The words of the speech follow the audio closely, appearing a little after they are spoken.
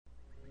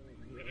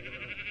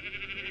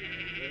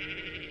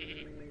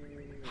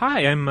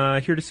Hi, I'm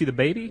here to see the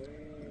baby.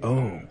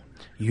 Oh,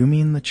 you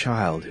mean the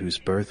child whose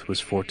birth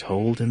was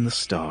foretold in the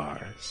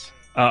stars?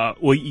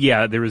 Well,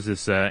 yeah, there was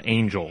this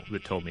angel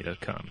that told me to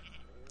come.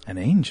 An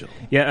angel?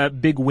 Yeah, a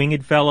big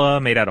winged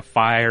fella made out of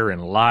fire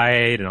and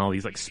light and all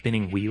these, like,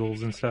 spinning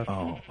wheels and stuff.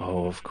 Oh,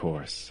 of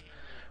course.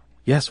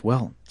 Yes,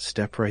 well,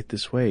 step right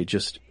this way.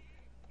 Just,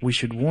 we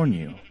should warn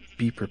you.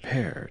 Be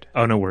prepared.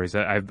 Oh, no worries.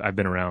 I've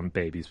been around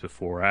babies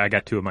before. I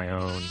got two of my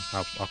own.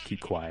 I'll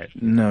keep quiet.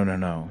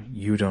 No.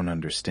 You don't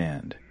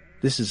understand.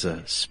 This is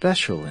a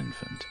special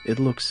infant. It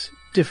looks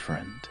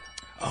different.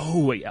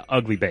 Oh, yeah,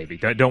 ugly baby.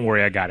 Don't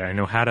worry, I got it. I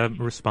know how to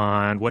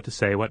respond, what to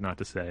say, what not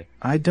to say.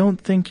 I don't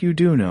think you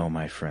do know,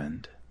 my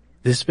friend.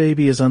 This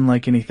baby is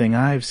unlike anything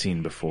I've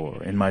seen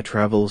before in my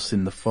travels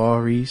in the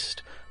Far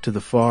East to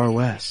the Far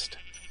West.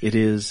 It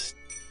is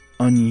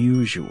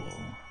unusual.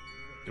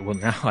 Well,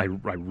 now I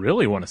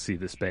really want to see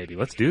this baby.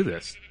 Let's do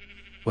this.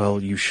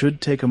 Well, you should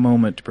take a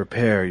moment to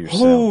prepare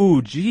yourself.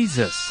 Oh,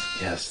 Jesus.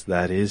 Yes,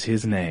 that is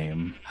his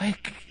name.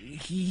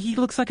 He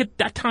looks like a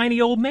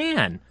tiny old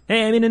man.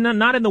 I mean,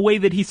 not in the way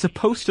that he's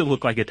supposed to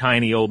look like a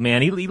tiny old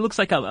man. He looks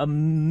like a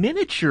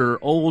miniature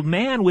old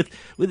man with...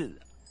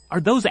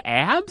 Are those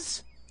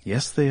abs?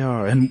 Yes, they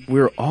are, and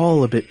we're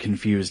all a bit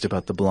confused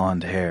about the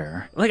blonde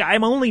hair. Like,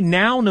 I'm only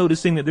now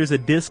noticing that there's a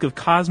disk of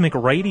cosmic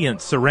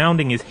radiance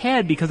surrounding his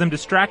head because I'm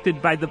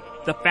distracted by the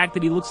fact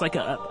that he looks like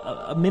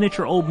a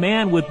miniature old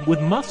man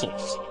with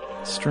muscles.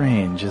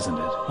 Strange, isn't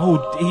it?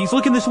 Oh, he's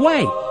looking this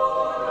way.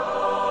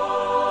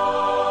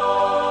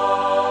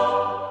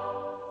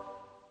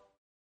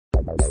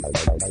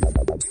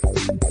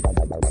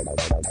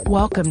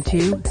 Welcome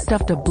to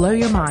Stuff to Blow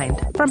Your Mind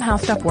from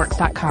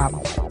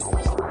HowStuffWorks.com.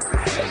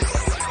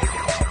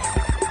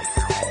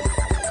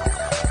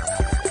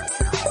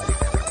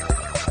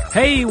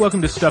 Hey,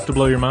 welcome to Stuff to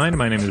Blow Your Mind.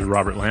 My name is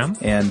Robert Lamb.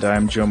 And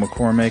I'm Joe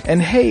McCormick.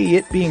 And hey,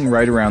 it being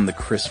right around the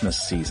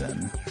Christmas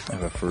season,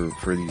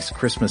 for these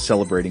Christmas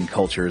celebrating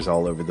cultures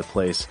all over the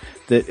place,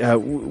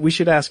 that we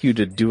should ask you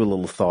to do a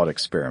little thought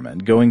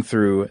experiment, going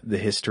through the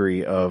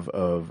history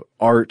of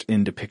art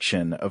in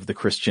depiction of the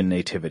Christian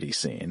nativity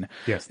scene.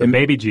 Yes, the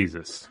baby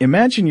Jesus.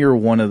 Imagine you're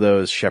one of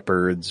those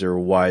shepherds or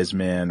wise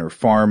men or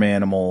farm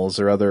animals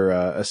or other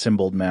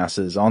assembled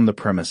masses on the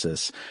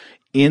premises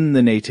in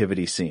the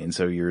nativity scene.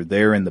 So you're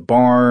there in the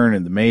barn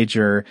and the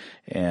manger,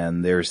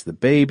 and there's the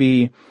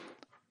baby,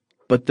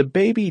 but the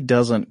baby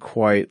doesn't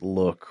quite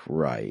look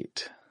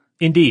right.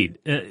 Indeed.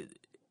 And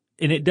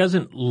it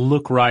doesn't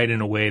look right in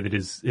a way that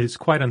is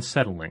quite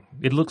unsettling.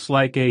 It looks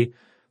like a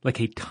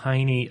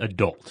tiny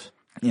adult.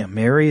 Yeah,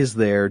 Mary is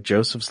there,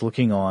 Joseph's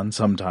looking on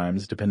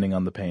sometimes, depending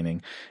on the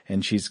painting,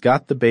 and she's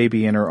got the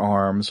baby in her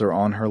arms or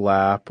on her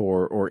lap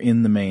or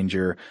in the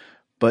manger,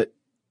 but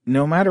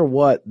no matter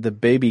what, the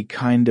baby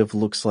kind of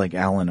looks like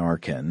Alan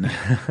Arkin.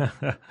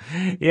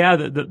 Yeah,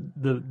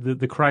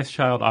 the Christ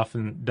child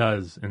often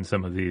does in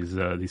some of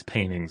these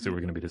paintings that we're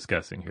going to be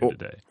discussing here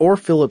today. Or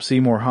Philip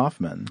Seymour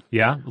Hoffman.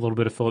 Yeah, a little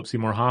bit of Philip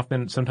Seymour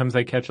Hoffman. Sometimes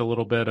they catch a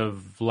little bit of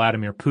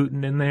Vladimir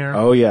Putin in there.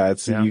 Oh yeah,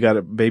 you got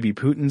a baby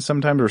Putin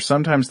sometimes, or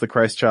sometimes the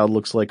Christ child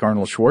looks like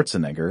Arnold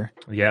Schwarzenegger.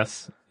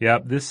 Yes. Yeah,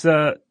 this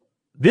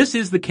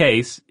is the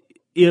case.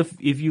 If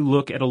you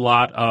look at a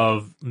lot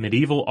of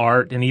medieval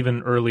art and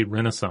even early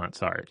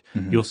Renaissance art,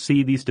 you'll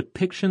see these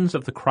depictions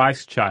of the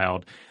Christ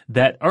child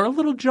that are a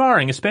little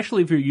jarring,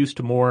 especially if you're used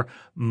to more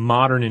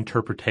modern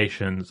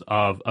interpretations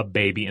of a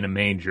baby in a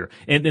manger.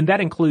 And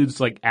that includes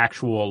like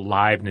actual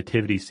live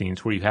nativity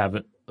scenes where you have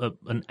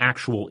an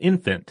actual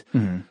infant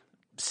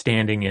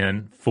standing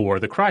in for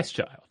the Christ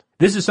child.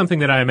 This is something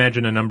that I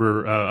imagine a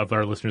number of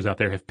our listeners out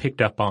there have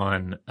picked up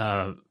on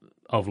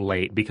of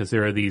late, because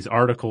there are these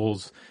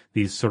articles,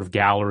 these sort of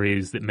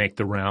galleries that make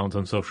the rounds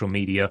on social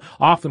media,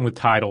 often with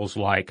titles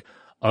like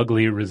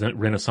Ugly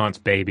Renaissance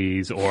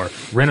Babies or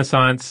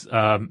Renaissance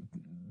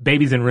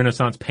Babies in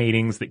Renaissance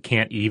Paintings That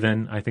Can't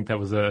Even. I think that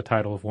was a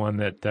title of one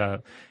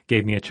that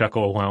gave me a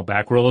chuckle a while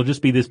back, where it'll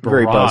just be this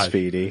barrage.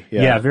 Very BuzzFeedy.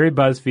 Yeah, very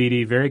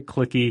BuzzFeedy, very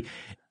clicky.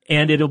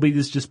 And it'll be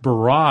this just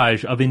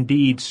barrage of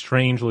indeed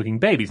strange-looking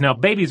babies. Now,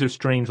 babies are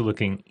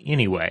strange-looking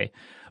anyway.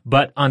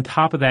 But on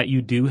top of that,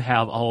 you do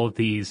have all of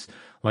these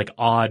like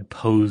odd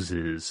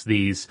poses,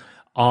 these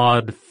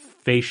odd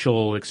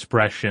facial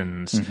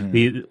expressions,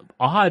 the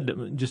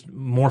odd just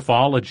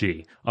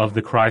morphology of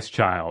the Christ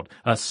child,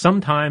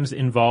 sometimes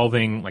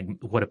involving like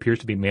what appears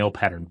to be male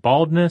pattern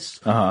baldness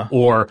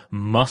or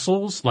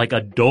muscles, like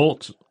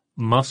adult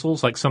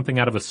muscles, like something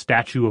out of a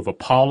statue of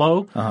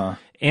Apollo.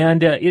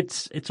 And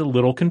it's a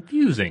little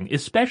confusing,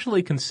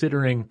 especially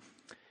considering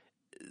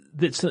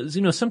that,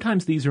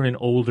 sometimes these are in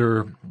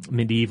older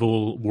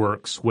medieval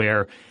works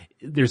where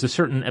there's a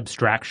certain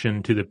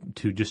abstraction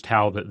to just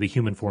how the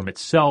human form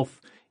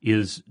itself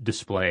is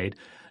displayed.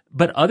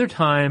 But other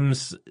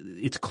times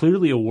it's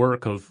clearly a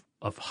work of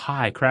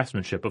high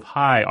craftsmanship, of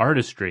high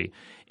artistry,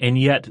 and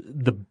yet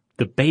the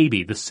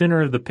baby, the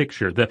center of the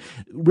picture,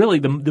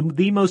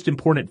 the most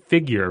important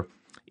figure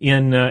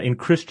in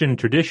Christian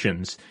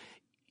traditions,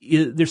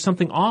 there's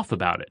something off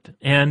about it.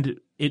 And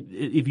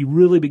if you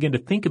really begin to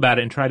think about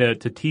it and try to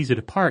tease it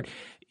apart,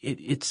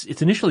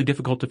 it's initially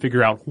difficult to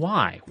figure out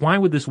why. Why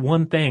would this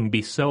one thing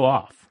be so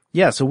off?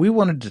 Yeah, so we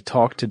wanted to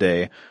talk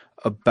today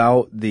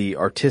about the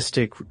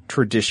artistic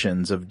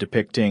traditions of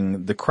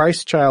depicting the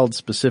Christ child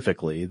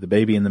specifically, the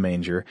baby in the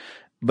manger,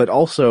 but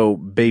also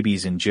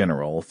babies in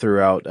general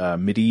throughout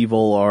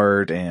medieval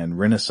art and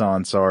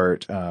Renaissance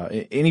art.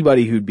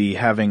 Anybody who'd be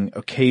having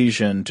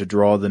occasion to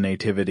draw the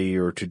Nativity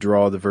or to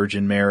draw the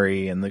Virgin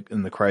Mary and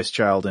the Christ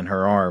child in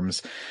her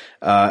arms,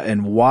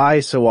 and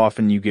why so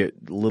often you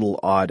get little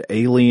odd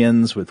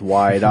aliens with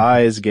wide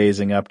eyes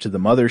gazing up to the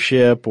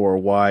mothership, or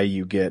why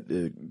you get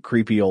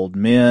creepy old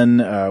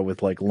men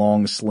with like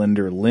long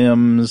slender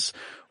limbs,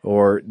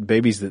 or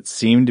babies that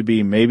seem to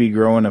be maybe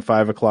growing a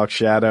 5 o'clock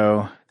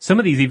shadow. Some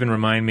of these even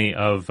remind me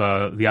of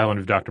The Island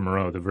of Dr.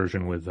 Moreau, the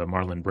version with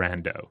Marlon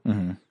Brando.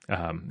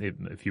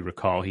 Mm-hmm. If you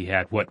recall, he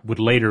had what would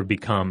later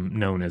become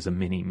known as a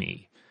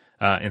mini-me.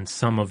 And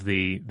some of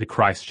the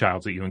Christ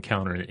childs that you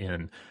encounter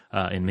in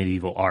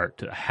medieval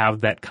art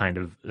have that kind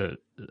of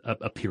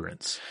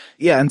appearance.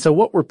 Yeah, and so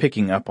what we're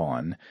picking up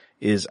on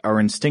is our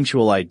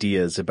instinctual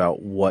ideas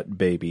about what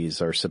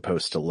babies are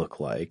supposed to look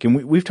like.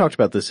 And we've talked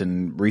about this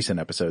in recent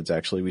episodes,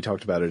 actually. We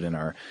talked about it in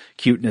our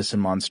cuteness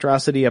and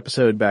monstrosity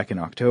episode back in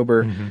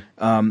October.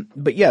 Mm-hmm.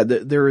 But yeah,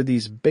 there are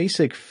these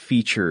basic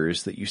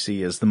features that you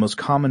see as the most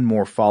common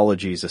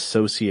morphologies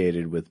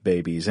associated with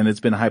babies. And it's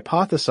been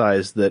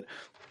hypothesized that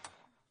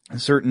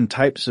certain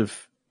types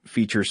of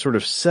features sort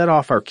of set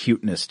off our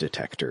cuteness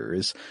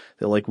detectors,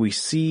 that like we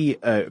see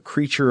a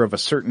creature of a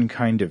certain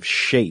kind of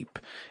shape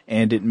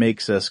and it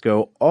makes us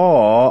go,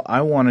 oh,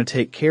 I want to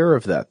take care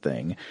of that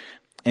thing.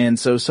 And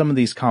so some of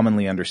these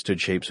commonly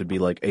understood shapes would be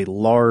like a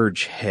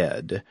large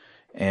head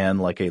and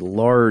like a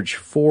large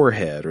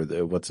forehead,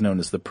 or what's known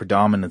as the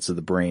predominance of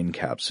the brain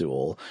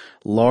capsule,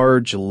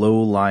 large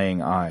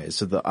low-lying eyes.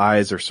 So the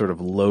eyes are sort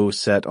of low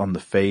set on the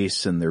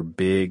face and they're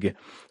big,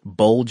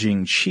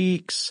 bulging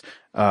cheeks,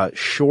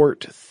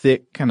 short,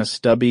 thick, kind of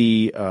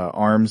stubby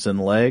arms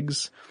and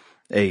legs,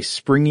 a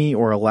springy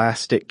or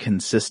elastic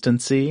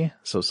consistency,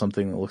 so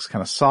something that looks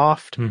kind of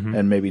soft mm-hmm.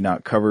 and maybe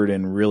not covered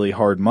in really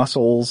hard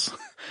muscles,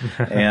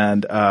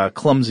 and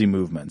clumsy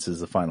movements is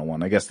the final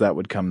one. I guess that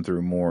would come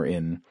through more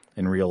in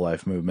real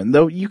life movement,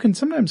 though you can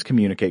sometimes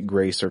communicate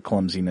grace or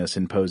clumsiness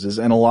in poses,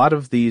 and a lot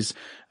of these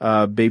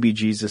baby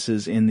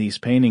Jesuses in these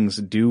paintings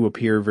do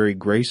appear very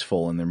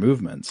graceful in their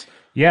movements.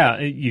 Yeah,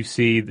 you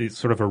see the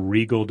sort of a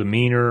regal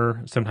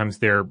demeanor. Sometimes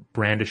they're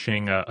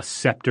brandishing a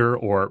scepter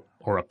or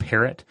a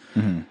parrot.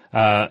 Mm-hmm.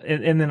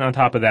 And then on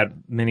top of that,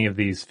 many of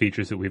these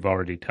features that we've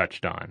already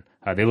touched on.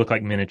 They look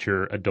like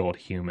miniature adult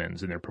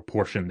humans, and they're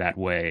proportioned that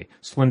way.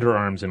 Slender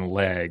arms and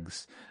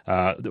legs,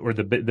 or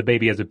the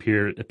baby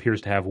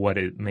appears to have what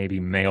it may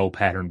be male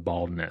pattern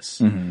baldness,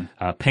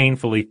 mm-hmm.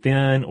 Painfully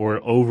thin or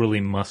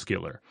overly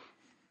muscular.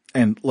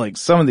 And like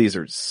some of these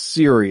are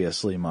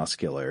seriously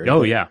muscular.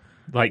 Oh, yeah.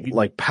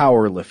 Like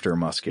power lifter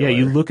muscular. Yeah,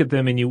 you look at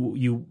them and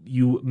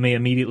you may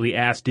immediately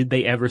ask, did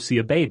they ever see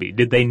a baby?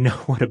 Did they know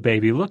what a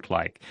baby looked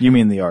like? You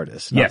mean the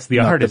artist? Yes, the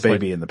artist. The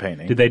baby in the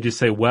painting. Did they just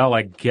say, well,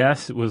 I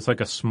guess it was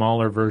like a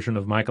smaller version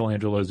of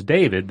Michelangelo's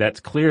David? That's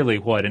clearly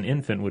what an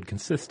infant would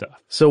consist of.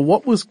 So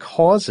what was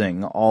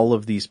causing all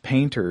of these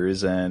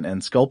painters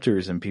and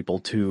sculptors and people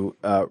to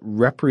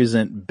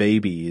represent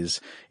babies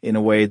in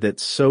a way that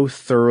so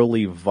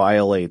thoroughly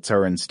violates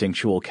our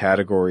instinctual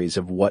categories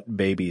of what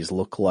babies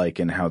look like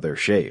and how they're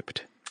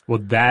shaped? Well,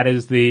 that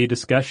is the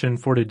discussion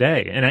for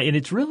today. And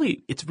it's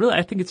really,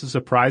 I think it's a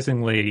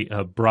surprisingly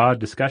broad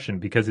discussion,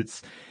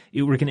 because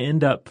we're going to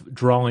end up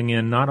drawing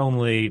in not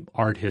only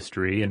art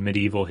history and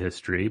medieval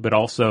history, but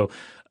also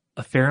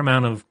a fair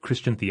amount of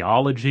Christian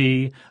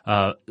theology,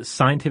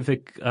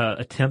 scientific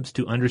attempts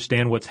to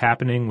understand what's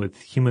happening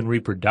with human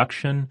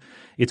reproduction.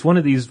 It's one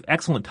of these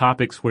excellent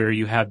topics where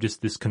you have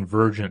just this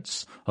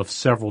convergence of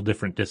several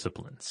different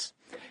disciplines.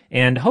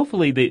 And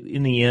hopefully,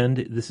 in the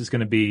end, this is going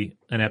to be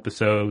an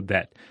episode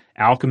that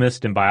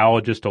alchemists and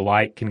biologists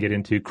alike can get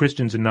into,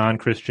 Christians and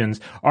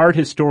non-Christians, art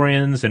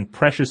historians and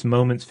precious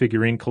moments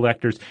figurine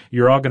collectors.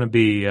 You're all going to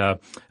be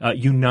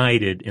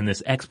united in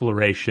this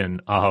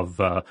exploration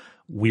of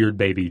weird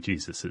baby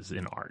Jesuses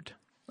in art.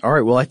 All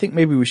right, well, I think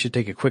maybe we should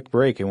take a quick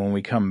break, and when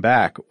we come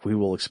back, we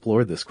will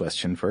explore this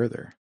question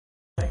further.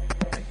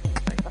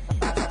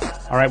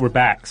 All right, we're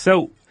back.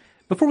 So,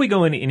 before we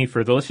go any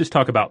further, let's just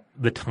talk about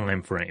the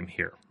time frame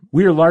here.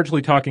 We are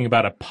largely talking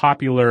about a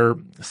popular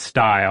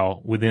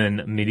style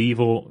within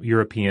medieval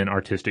European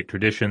artistic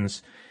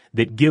traditions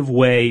that give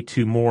way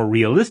to more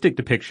realistic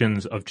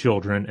depictions of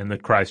children and the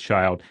Christ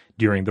child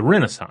during the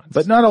Renaissance.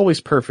 But not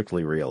always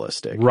perfectly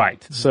realistic.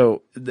 Right.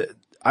 So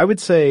I would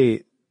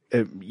say,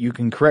 you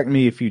can correct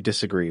me if you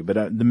disagree,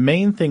 but the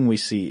main thing we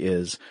see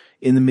is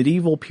in the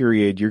medieval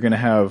period, you're going to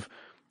have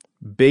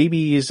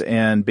babies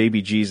and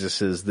baby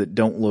Jesuses that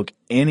don't look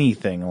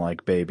anything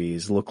like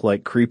babies, look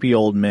like creepy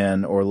old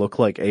men or look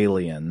like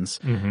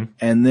aliens. Mm-hmm.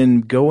 And then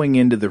going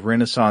into the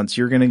Renaissance,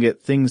 you're going to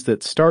get things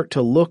that start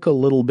to look a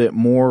little bit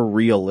more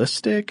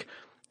realistic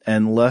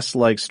and less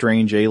like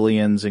strange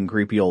aliens and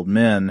creepy old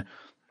men,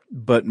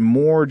 but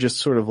more just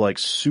sort of like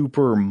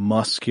super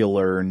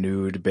muscular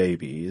nude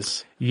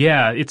babies.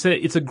 Yeah, it's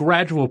a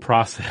gradual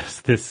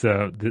process,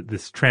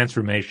 this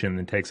transformation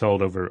that takes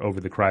hold over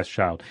the Christ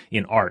child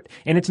in art.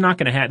 And it's not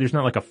going to there's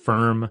not like a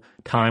firm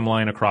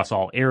timeline across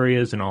all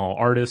areas and all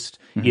artists.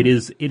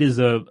 Mm-hmm. It is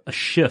a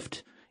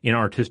shift in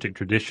artistic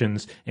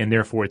traditions, and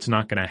therefore it's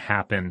not going to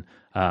happen,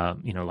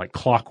 like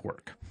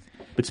clockwork.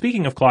 But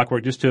speaking of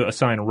clockwork, just to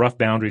assign rough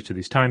boundaries to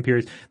these time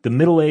periods, the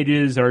Middle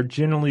Ages are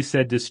generally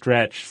said to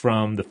stretch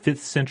from the 5th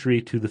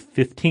century to the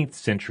 15th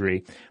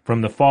century,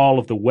 from the fall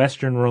of the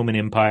Western Roman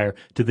Empire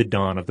to the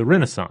dawn of the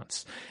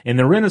Renaissance. And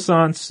the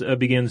Renaissance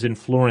begins in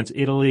Florence,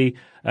 Italy,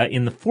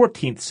 in the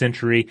 14th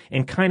century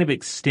and kind of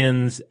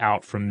extends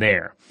out from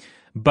there.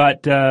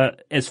 But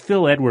as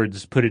Phil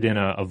Edwards put it in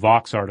a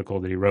Vox article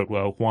that he wrote,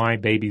 why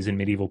babies in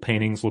medieval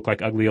paintings look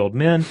like ugly old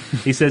men,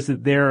 he says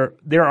that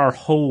there are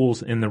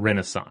holes in the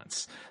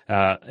Renaissance.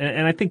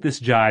 And I think this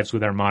jives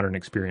with our modern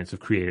experience of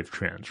creative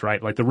trends,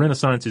 right? Like the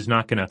Renaissance is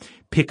not going to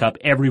pick up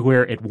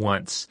everywhere at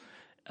once.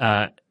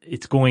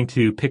 It's going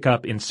to pick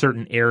up in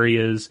certain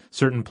areas,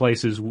 certain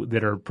places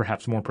that are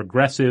perhaps more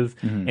progressive,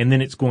 and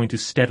then it's going to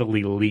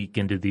steadily leak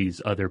into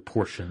these other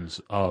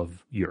portions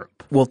of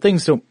Europe. Well,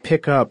 things don't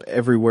pick up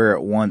everywhere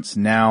at once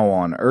now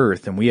on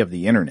Earth, and we have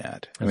the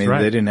internet. I mean,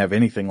 they didn't have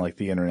anything like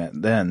the internet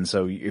then.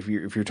 So if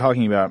you're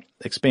talking about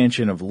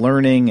expansion of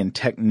learning and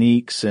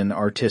techniques and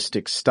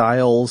artistic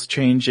styles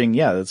changing,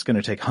 yeah, that's going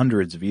to take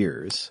hundreds of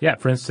years. Yeah,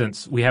 for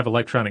instance, we have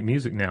electronic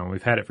music now, and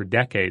we've had it for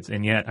decades,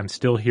 and yet I'm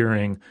still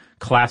hearing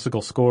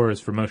classical scores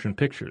for motion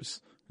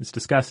pictures. It's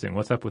disgusting.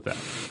 What's up with that?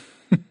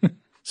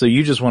 So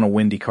you just want to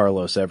Wendy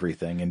Carlos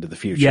everything into the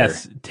future.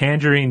 Yes.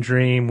 Tangerine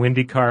Dream,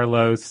 Wendy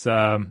Carlos,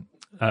 that's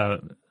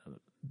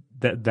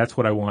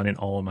what I want in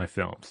all of my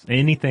films.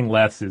 Anything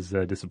less is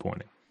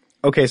disappointing.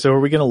 Okay, so are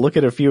we going to look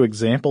at a few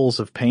examples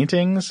of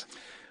paintings?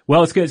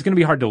 Well, it's going to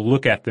be hard to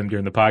look at them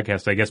during the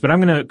podcast, I guess, but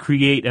I'm going to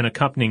create an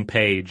accompanying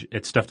page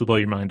at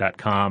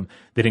stufftoblowyourmind.com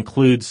that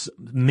includes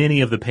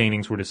many of the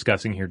paintings we're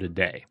discussing here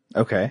today.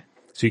 Okay.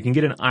 So you can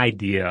get an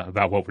idea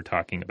about what we're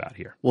talking about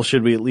here. Well,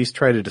 should we at least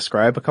try to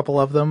describe a couple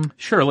of them?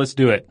 Sure, let's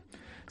do it.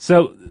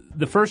 So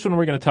the first one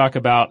we're going to talk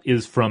about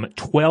is from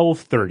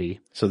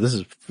 1230. So this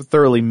is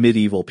thoroughly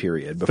medieval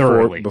period,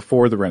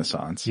 before the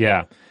Renaissance.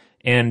 Yeah.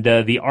 And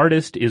the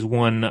artist is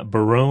one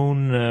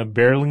Baron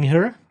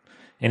Berlinger,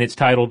 and it's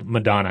titled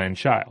Madonna and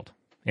Child.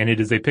 And it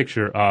is a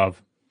picture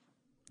of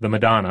the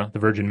Madonna, the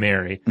Virgin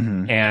Mary,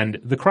 and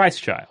the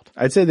Christ child.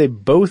 I'd say they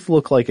both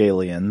look like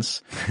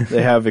aliens.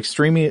 They have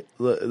extremely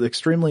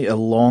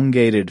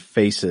elongated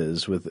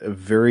faces with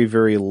very,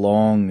 very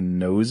long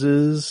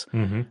noses.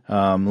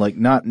 Like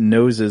not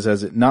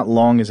noses not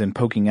long as in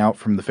poking out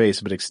from the face,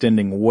 but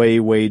extending way,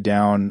 way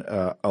down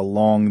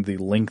along the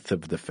length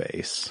of the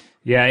face.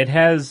 Yeah, it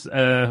has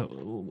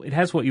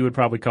what you would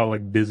probably call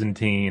like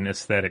Byzantine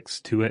aesthetics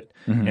to it.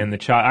 And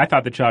I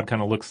thought the child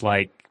kind of looks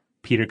like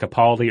Peter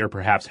Capaldi or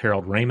perhaps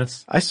Harold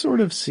Ramis. I sort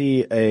of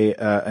see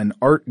an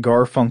Art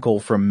Garfunkel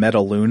from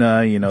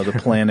Metaluna, the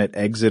planet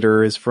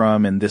Exeter is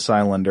from, and This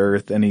Island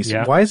Earth. And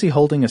why is he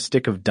holding a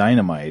stick of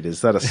dynamite?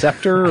 Is that a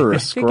scepter or a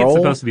scroll? I think it's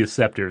supposed to be a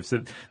scepter.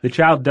 So the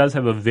child does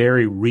have a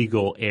very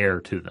regal air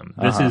to them.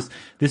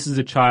 This is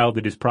a child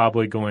that is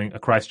probably a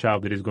Christ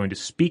child that is going to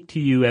speak to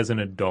you as an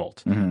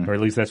adult, or at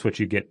least that's what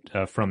you get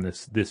from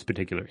this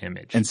particular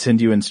image. And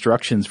send you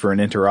instructions for an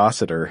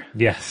interocitor.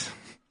 Yes.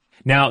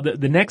 Now,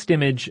 the next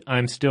image,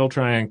 I'm still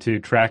trying to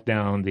track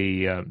down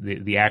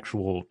the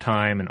actual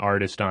time and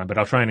artist on, but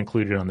I'll try and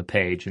include it on the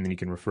page, and then you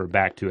can refer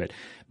back to it.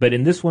 But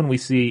in this one, we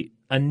see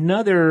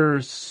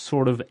another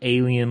sort of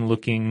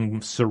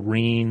alien-looking,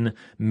 serene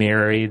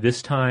Mary,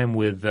 this time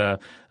with a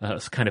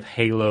kind of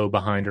halo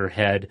behind her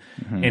head,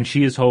 and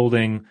she is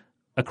holding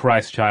a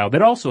Christ child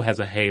that also has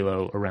a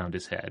halo around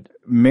his head.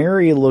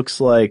 Mary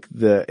looks like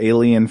the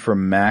alien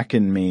from Mac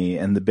and Me,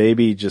 and the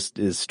baby just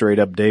is straight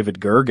up David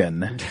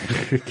Gergen.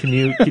 Can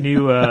you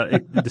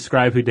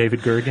describe who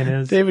David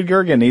Gergen is? David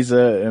Gergen, he's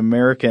an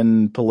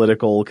American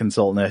political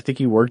consultant. I think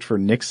he worked for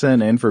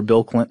Nixon and for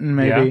Bill Clinton,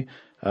 maybe.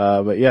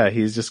 Yeah. But yeah,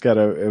 he's just got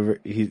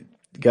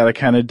a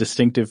kind of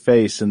distinctive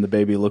face, and the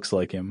baby looks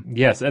like him.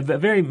 Yes, a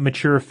very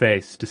mature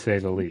face, to say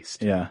the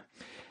least. Yeah.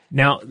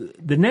 Now,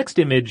 the next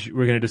image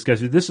we're going to discuss,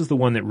 this is the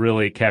one that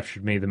really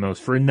captured me the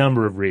most for a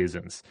number of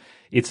reasons.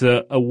 It's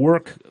a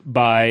work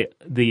by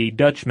the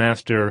Dutch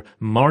master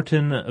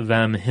Martin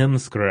van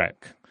Heemskerk.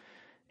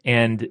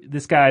 And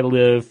this guy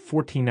lived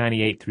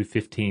 1498 through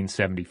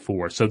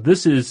 1574. So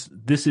this is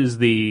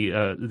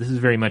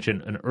very much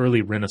an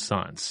early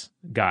Renaissance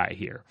guy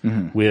here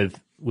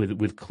with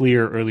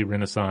clear early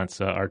Renaissance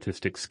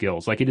artistic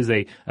skills. Like it is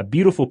a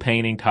beautiful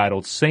painting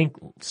titled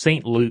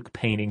Saint Luke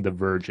Painting the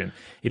Virgin.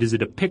 It is a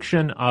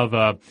depiction of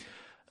a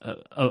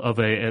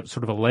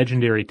sort of a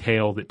legendary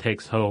tale that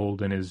takes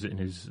hold and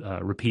is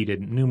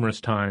repeated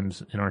numerous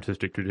times in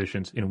artistic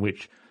traditions in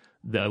which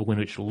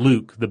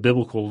Luke, the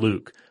biblical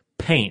Luke,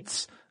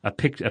 paints a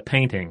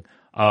painting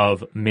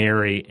of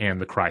Mary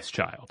and the Christ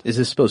child. Is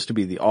this supposed to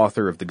be the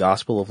author of the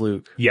Gospel of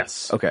Luke?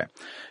 Yes. Okay.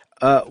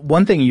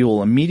 One thing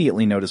you'll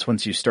immediately notice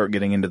once you start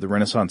getting into the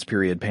Renaissance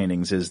period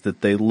paintings is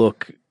that they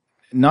look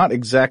not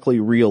exactly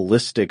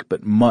realistic,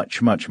 but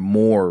much, much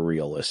more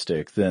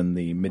realistic than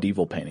the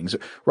medieval paintings.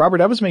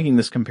 Robert, I was making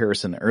this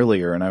comparison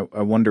earlier, and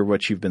I wonder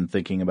what you've been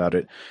thinking about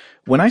it.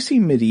 When I see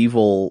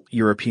medieval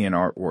European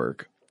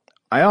artwork,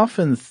 I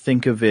often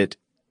think of it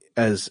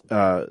as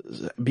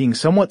being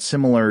somewhat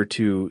similar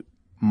to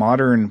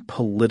modern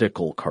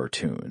political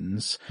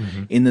cartoons,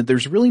 in that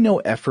there's really no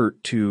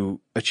effort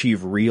to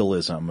achieve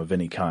realism of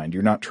any kind.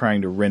 You're not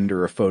trying to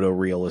render a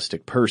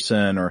photorealistic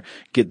person or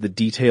get the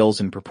details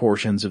and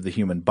proportions of the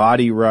human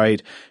body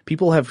right.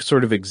 People have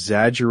sort of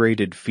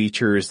exaggerated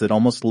features that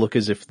almost look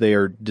as if they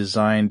are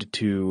designed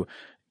to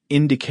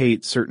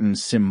indicate certain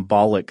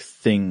symbolic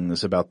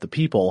things about the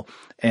people,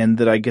 and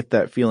that I get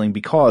that feeling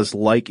because,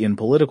 like in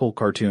political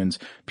cartoons,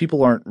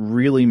 people aren't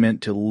really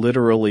meant to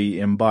literally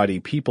embody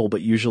people,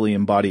 but usually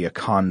embody a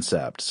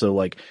concept. So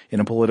like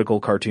in a political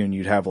cartoon,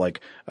 you'd have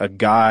like a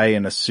guy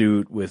in a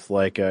suit with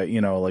like a,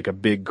 like a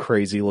big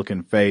crazy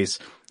looking face,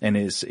 and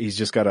he's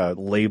just got a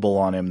label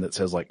on him that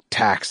says like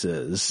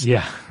taxes.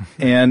 Yeah.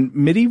 And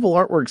medieval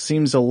artwork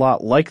seems a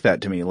lot like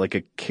that to me. Like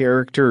a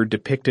character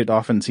depicted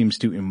often seems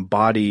to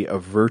embody a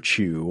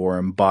virtue or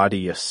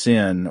embody a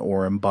sin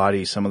or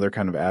embody some other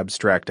kind of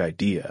abstract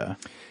idea.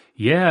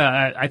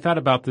 Yeah, I thought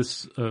about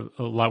this a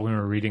lot when we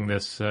were reading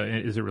this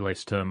as it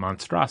relates to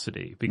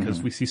monstrosity,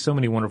 because we see so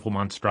many wonderful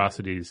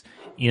monstrosities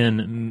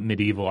in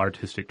medieval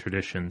artistic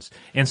traditions,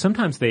 and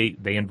sometimes they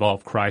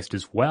involve Christ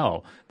as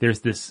well.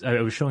 There's this,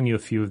 I was showing you a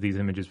few of these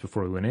images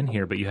before we went in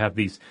here, but you have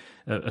these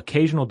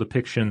occasional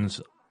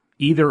depictions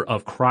either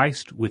of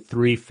Christ with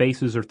 3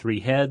 faces or 3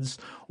 heads,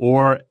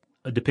 or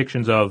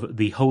depictions of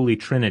the Holy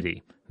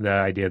Trinity, the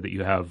idea that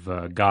you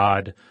have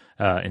God,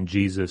 and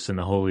Jesus and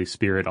the Holy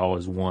Spirit all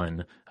as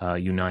one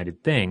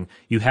united thing.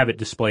 You have it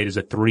displayed as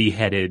a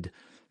 3-headed,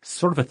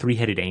 sort of a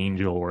 3-headed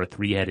angel or a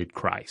 3-headed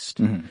Christ.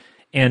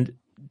 And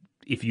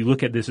if you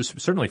look at this,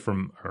 certainly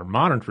from our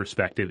modern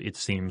perspective, it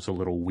seems a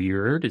little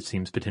weird. It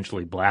seems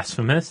potentially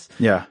blasphemous.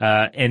 Yeah.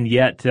 And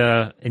yet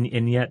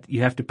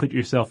you have to put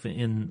yourself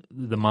in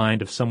the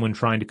mind of someone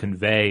trying to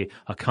convey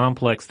a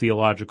complex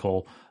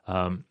theological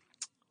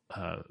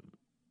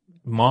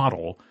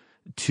model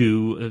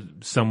to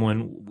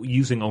someone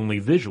using only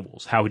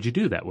visuals. How would you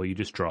do that? Well, you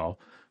just draw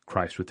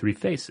Christ with 3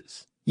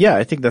 faces. Yeah,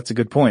 I think that's a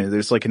good point.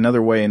 There's like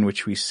another way in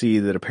which we see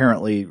that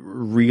apparently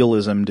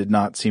realism did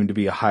not seem to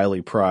be a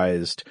highly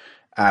prized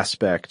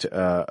aspect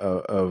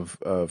of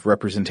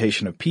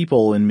representation of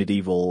people in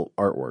medieval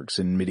artworks,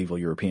 in medieval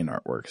European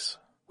artworks.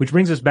 Which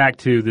brings us back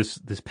to this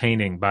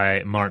painting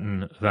by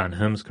Martin van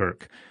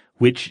Heemskerk,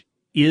 which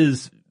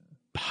is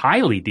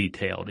highly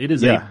detailed. It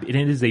is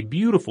a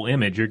beautiful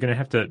image. You're going to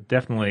have to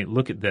definitely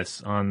look at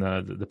this on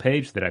the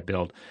page that I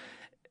build.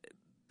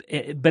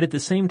 But at the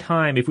same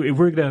time, if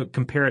we're going to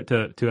compare it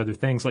to other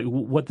things, like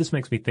what this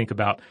makes me think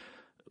about,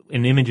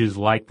 and images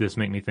like this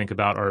make me think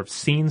about, are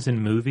scenes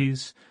in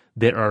movies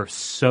that are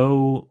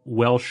so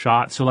well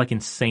shot, so like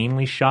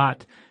insanely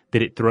shot,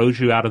 that it throws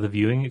you out of the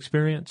viewing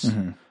experience.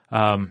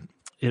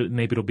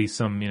 Maybe it'll be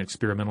some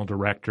experimental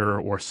director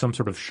or some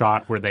sort of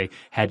shot where they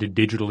had to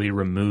digitally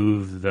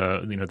remove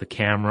the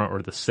camera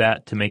or the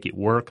set to make it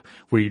work,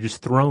 where you're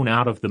just thrown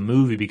out of the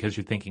movie because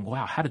you're thinking,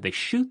 wow, how did they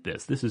shoot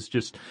this? This is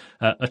just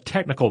a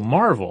technical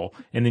marvel.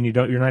 And then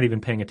you're not even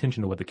paying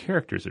attention to what the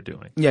characters are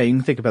doing. Yeah, you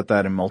can think about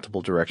that in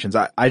multiple directions.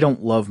 I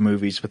don't love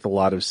movies with a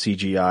lot of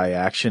CGI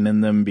action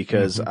in them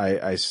because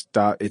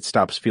it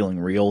stops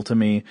feeling real to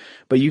me.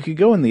 But you could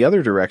go in the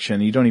other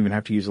direction. You don't even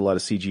have to use a lot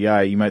of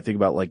CGI. You might think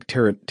about like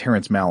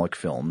Terrence Malick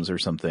films or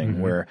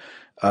something where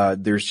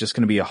there's just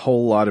going to be a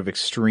whole lot of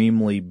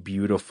extremely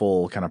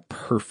beautiful, kind of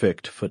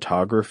perfect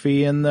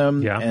photography in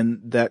them. Yeah.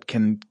 And that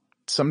can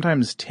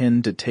sometimes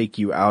tend to take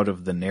you out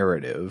of the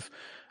narrative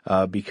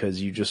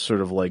because you just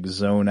sort of like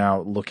zone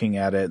out looking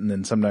at it, and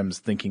then sometimes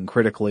thinking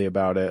critically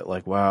about it,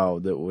 like, wow,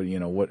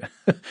 what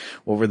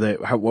what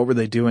were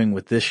they doing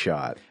with this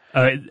shot?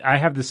 I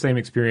have the same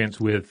experience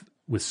with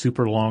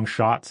super long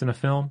shots in a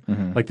film.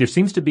 Like there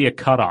seems to be a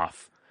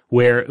cutoff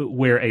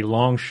where a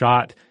long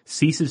shot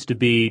ceases to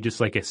be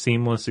just like a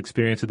seamless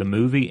experience of the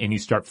movie, and you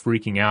start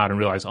freaking out and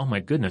realize, oh my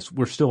goodness,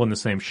 we're still in the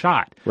same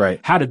shot. Right.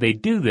 How did they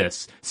do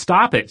this?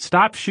 Stop it.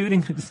 Stop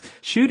shooting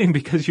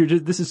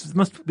because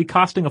must be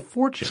costing a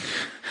fortune.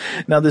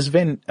 Now this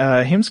Van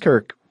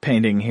Heemskerk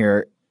painting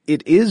here,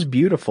 it is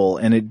beautiful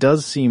and it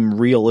does seem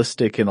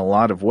realistic in a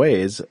lot of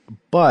ways,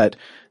 but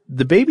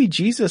the baby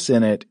Jesus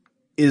in it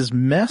is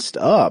messed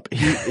up.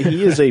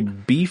 He is a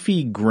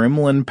beefy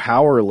gremlin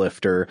power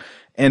lifter.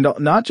 And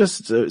not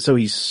just so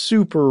he's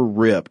super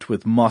ripped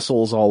with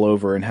muscles all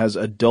over and has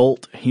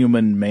adult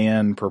human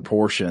man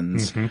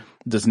proportions.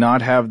 Does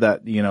not have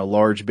that,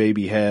 large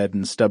baby head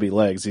and stubby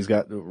legs. He's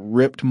got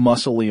ripped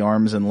muscly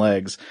arms and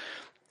legs.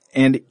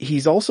 And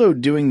he's also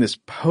doing this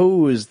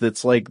pose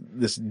that's like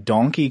this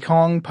Donkey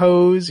Kong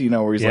pose,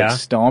 where he's like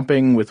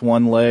stomping with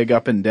one leg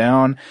up and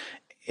down.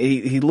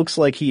 He looks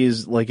like he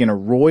is like in a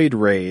roid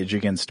rage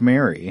against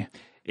Mary.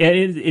 And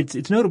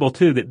it's notable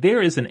too that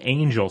there is an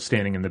angel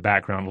standing in the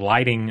background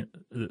lighting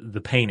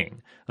the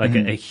painting, like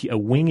a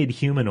winged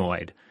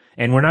humanoid.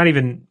 And we're not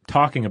even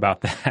talking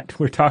about that.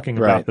 We're talking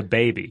about the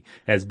baby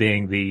as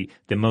being the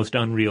most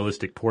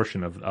unrealistic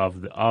portion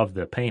of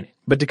the painting.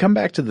 But to come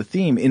back to the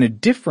theme, in a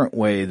different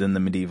way than the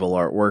medieval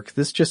artwork,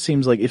 this just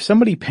seems like if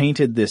somebody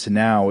painted this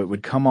now, it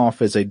would come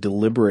off as a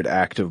deliberate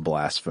act of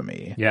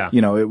blasphemy. Yeah.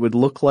 You know, it would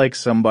look like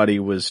somebody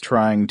was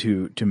trying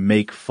to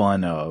make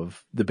fun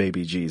of the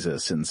baby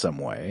Jesus in some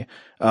way.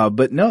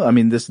 But no, I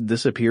mean,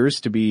 this appears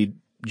to be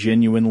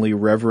genuinely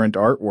reverent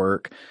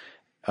artwork.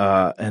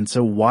 And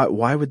so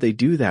why would they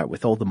do that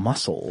with all the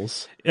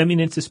muscles? I mean,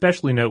 it's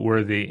especially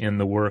noteworthy in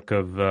the work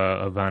of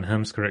von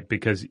Homunculus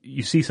because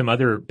you see some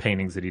other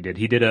paintings that he did.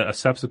 He did a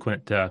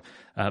subsequent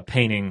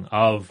painting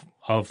of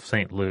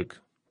St. Luke,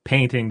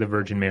 painting the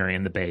Virgin Mary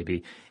and the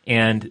baby,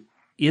 and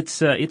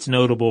it's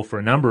notable for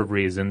a number of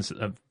reasons.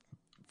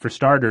 For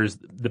starters,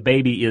 the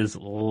baby is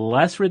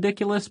less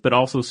ridiculous, but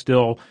also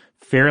still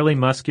fairly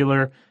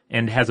muscular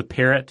and has a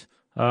parrot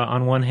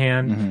on one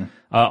hand. Mm-hmm.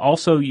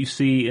 Also, you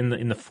see in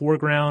the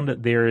foreground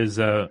there is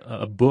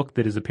a book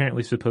that is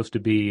apparently supposed to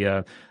be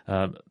a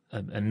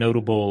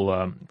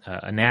notable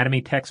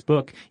anatomy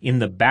textbook. In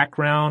the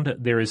background,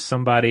 there is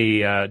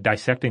somebody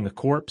dissecting a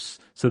corpse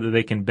so that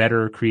they can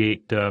better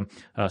create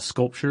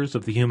sculptures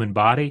of the human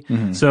body.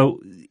 Mm-hmm. So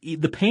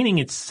the painting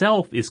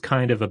itself is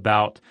kind of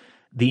about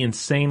the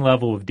insane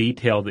level of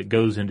detail that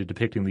goes into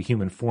depicting the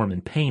human form in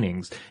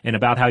paintings, and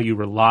about how you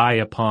rely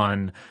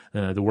upon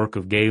the work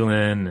of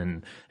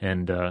Galen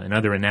and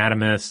other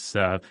anatomists,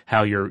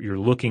 how you're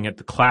looking at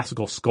the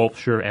classical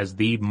sculpture as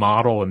the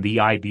model and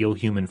the ideal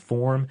human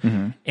form,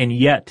 and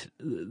yet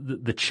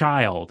the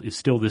child is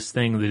still this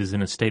thing that is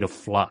in a state of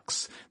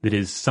flux, that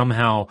is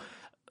somehow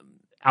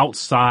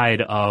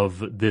outside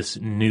of this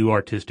new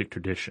artistic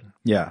tradition.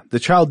 Yeah. The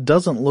child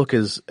doesn't look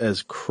as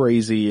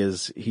crazy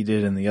as he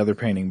did in the other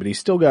painting, but he's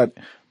still got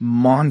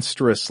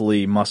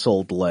monstrously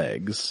muscled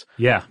legs.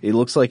 Yeah. It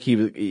looks like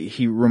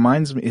he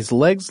reminds me, his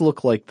legs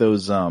look like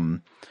those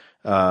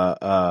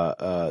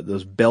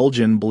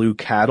Belgian blue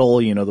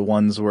cattle, you know, the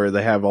ones where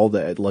they have all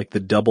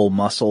the double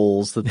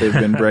muscles that they've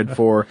been bred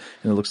for.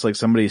 And it looks like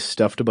somebody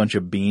stuffed a bunch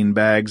of bean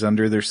bags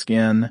under their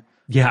skin.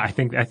 Yeah, I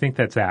think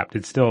that's apt.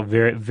 It's still a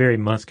very, very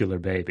muscular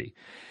baby.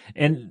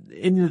 And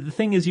the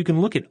thing is, you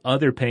can look at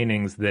other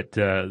paintings that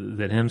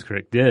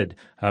Homunculus did.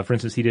 For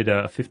instance, he did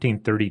a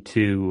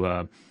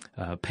 1532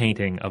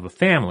 painting of a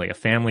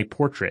family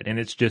portrait, and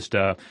it's just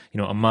a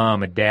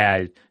mom, a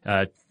dad,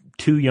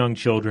 two young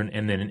children,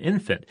 and then an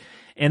infant.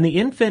 And the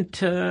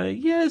infant,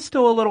 is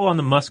still a little on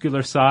the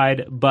muscular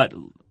side, but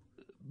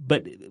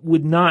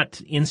would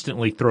not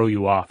instantly throw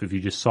you off if you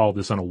just saw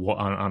this on a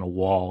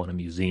wall in a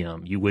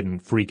museum. You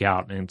wouldn't freak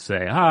out and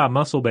say,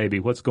 muscle baby,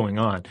 what's going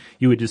on?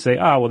 You would just say,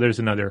 well, there's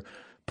another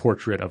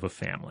portrait of a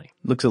family.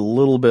 Looks a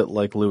little bit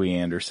like Louis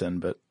Anderson,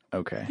 but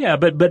okay. Yeah,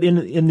 but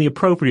in the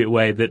appropriate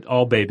way that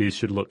all babies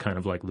should look kind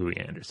of like Louis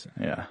Anderson.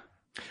 Yeah.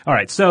 All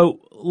right, so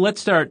let's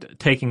start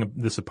taking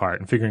this apart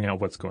and figuring out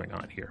what's going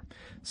on here.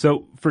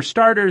 So for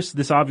starters,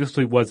 this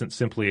obviously wasn't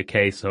simply a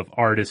case of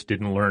artists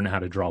didn't learn how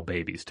to draw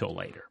babies till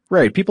later.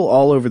 Right. People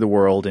all over the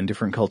world in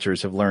different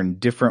cultures have learned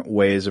different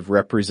ways of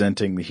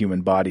representing the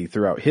human body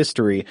throughout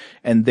history,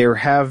 and there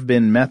have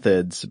been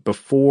methods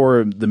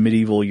before the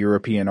medieval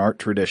European art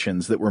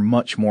traditions that were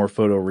much more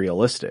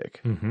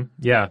photorealistic. Mm-hmm.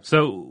 Yeah.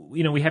 So,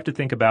 we have to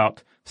think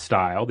about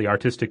style, the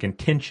artistic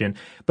intention,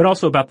 but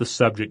also about the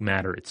subject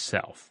matter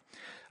itself.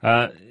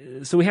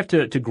 So we have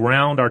to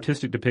ground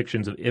artistic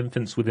depictions of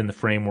infants within the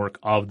framework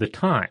of the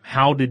time.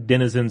 How did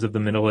denizens of the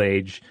Middle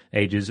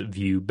Ages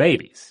view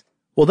babies?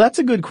 Well, that's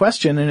a good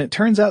question, and it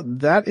turns out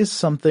that is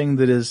something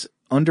that has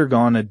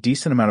undergone a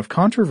decent amount of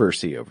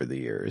controversy over the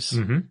years.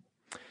 Mm-hmm.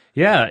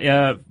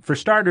 Yeah, for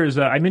starters,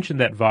 I mentioned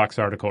that Vox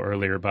article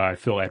earlier by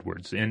Phil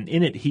Edwards, and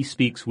in it he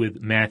speaks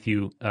with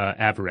Matthew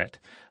Averett,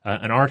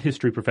 an art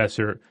history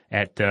professor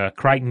at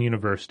Crichton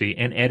University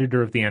and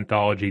editor of the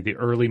anthology The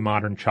Early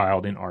Modern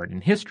Child in Art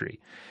and History.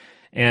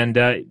 And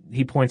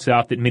he points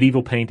out that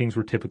medieval paintings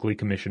were typically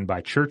commissioned by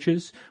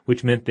churches,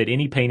 which meant that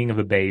any painting of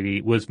a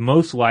baby was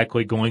most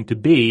likely going to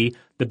be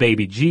the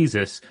baby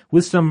Jesus,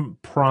 with some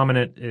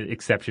prominent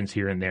exceptions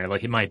here and there,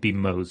 like it might be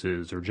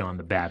Moses or John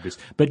the Baptist.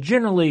 But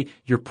generally,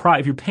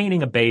 if you're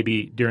painting a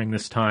baby during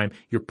this time,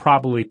 you're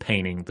probably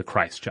painting the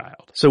Christ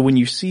child. So when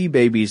you see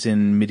babies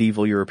in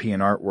medieval European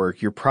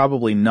artwork, you're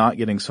probably not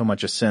getting so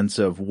much a sense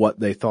of what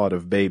they thought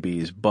of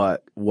babies,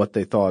 but what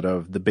they thought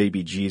of the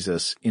baby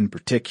Jesus in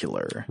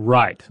particular.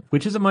 Right,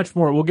 which is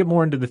we'll get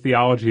more into the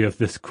theology of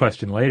this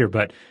question later,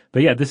 but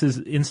yeah, this is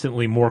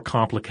instantly more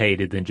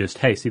complicated than just,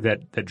 hey, see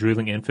that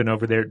drooling infant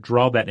over there,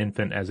 draw that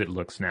infant as it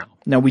looks now.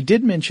 Now, we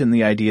did mention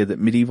the idea that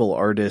medieval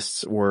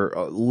artists were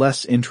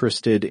less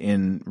interested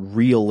in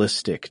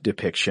realistic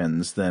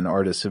depictions than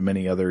artists of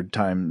many other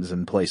times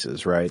and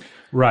places, right?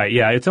 Right,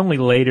 yeah. It's only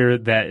later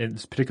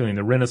that, particularly in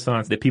the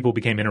Renaissance, that people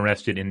became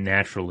interested in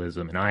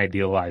naturalism and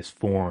idealized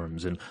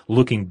forms and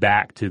looking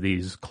back to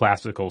these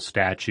classical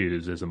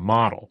statues as a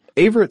model.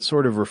 Averitt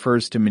sort of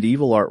refers to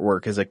medieval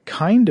artwork as a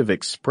kind of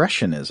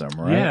expressionism,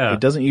 right? Yeah. It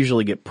doesn't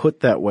usually get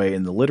put that way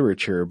in the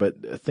literature,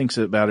 but thinks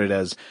about it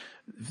as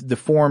the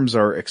forms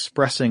are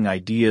expressing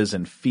ideas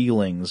and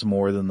feelings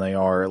more than they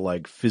are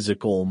like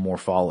physical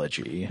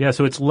morphology. Yeah,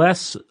 so it's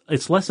less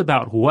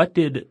about what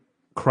did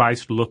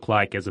Christ look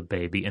like as a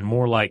baby and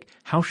more like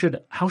how should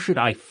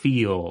I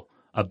feel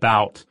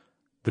about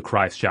the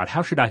Christ child?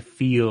 How should I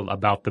feel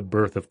about the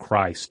birth of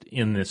Christ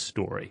in this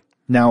story?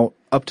 Now,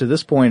 up to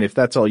this point, if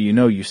that's all you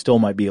know, you still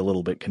might be a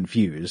little bit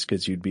confused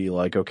because you'd be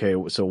like, okay,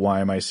 so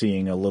why am I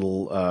seeing a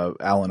little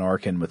Alan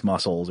Arkin with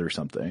muscles or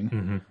something?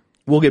 Mm-hmm.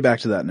 We'll get back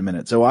to that in a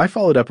minute. So I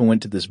followed up and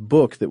went to this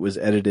book that was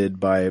edited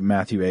by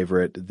Matthew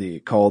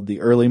Averitt, called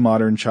The Early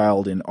Modern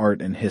Child in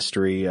Art and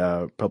History,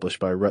 published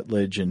by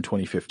Routledge in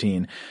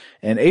 2015.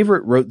 And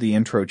Averitt wrote the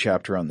intro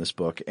chapter on this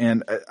book.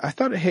 And I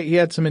thought he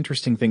had some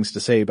interesting things to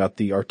say about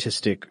the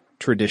artistic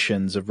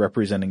traditions of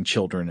representing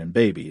children and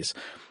babies.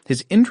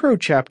 His intro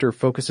chapter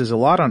focuses a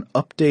lot on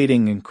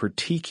updating and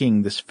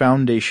critiquing this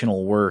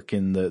foundational work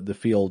in the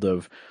field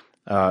of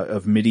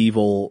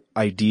medieval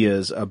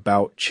ideas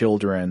about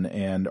children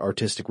and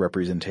artistic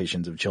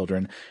representations of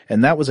children.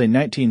 And that was a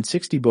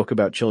 1960 book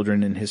about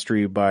children in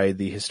history by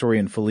the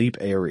historian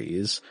Philippe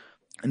Aries.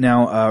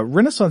 Now,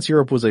 Renaissance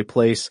Europe was a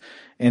place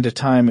and a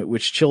time at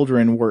which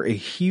children were a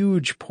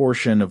huge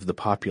portion of the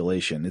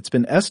population. It's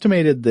been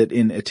estimated that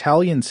in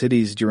Italian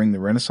cities during the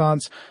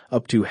Renaissance,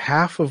 up to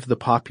half of the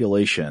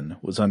population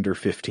was under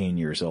 15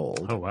 years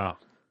old. Oh, wow.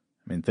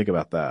 I mean, think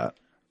about that.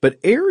 But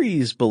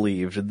Aries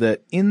believed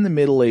that in the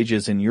Middle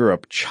Ages in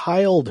Europe,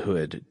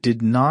 childhood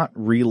did not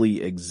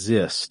really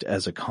exist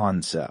as a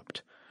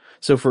concept.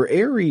 So for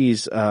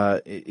Aries,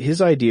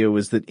 his idea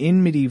was that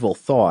in medieval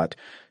thought,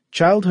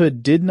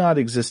 childhood did not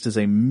exist as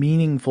a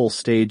meaningful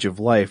stage of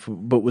life,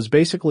 but was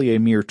basically a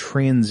mere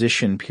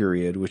transition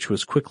period which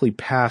was quickly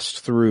passed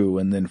through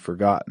and then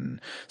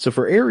forgotten. So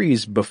for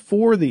Aries,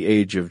 before the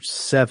age of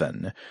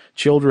 7,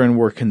 children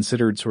were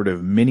considered sort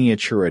of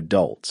miniature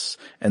adults.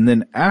 And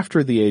then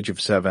after the age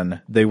of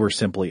 7, they were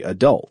simply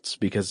adults,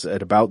 because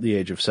at about the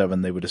age of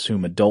 7, they would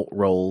assume adult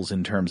roles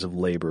in terms of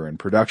labor and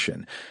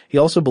production. He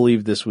also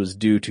believed this was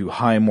due to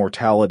high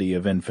mortality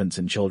of infants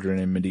and children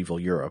in medieval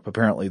Europe.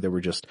 Apparently there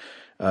were just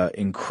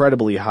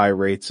incredibly high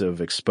rates of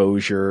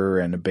exposure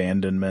and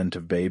abandonment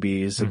of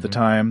babies at the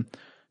time.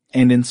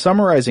 And in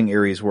summarizing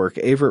Aries' work,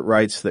 Averitt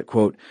writes that,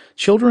 quote,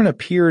 children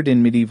appeared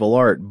in medieval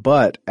art,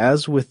 but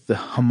as with the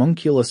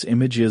homunculus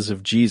images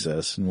of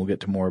Jesus, and we'll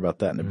get to more about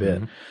that in a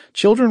bit,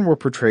 children were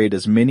portrayed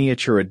as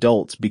miniature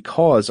adults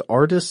because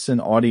artists and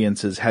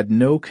audiences had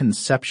no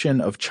conception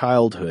of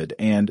childhood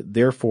and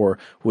therefore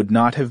would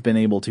not have been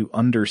able to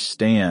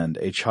understand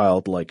a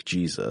child like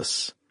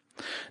Jesus.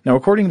 Now,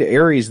 according to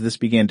Aries, this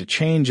began to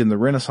change in the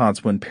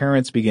Renaissance when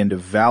parents began to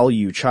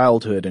value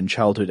childhood and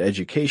childhood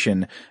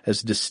education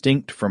as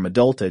distinct from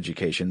adult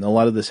education. A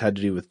lot of this had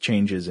to do with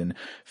changes in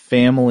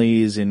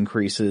families,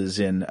 increases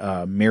in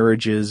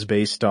marriages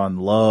based on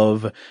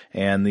love,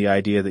 and the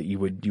idea that you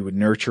would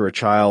nurture a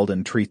child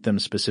and treat them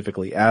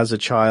specifically as a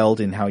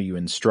child in how you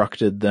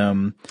instructed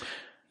them.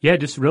 Yeah,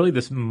 just really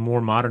this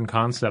more modern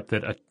concept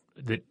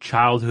that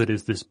childhood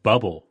is this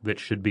bubble that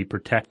should be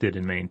protected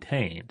and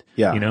maintained.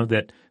 Yeah. You know,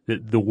 that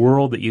the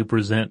world that you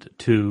present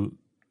to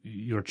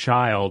your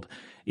child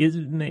is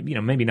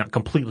maybe not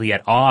completely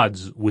at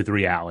odds with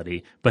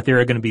reality, but there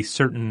are going to be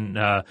certain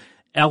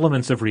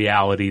elements of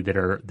reality that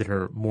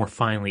are more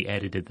finely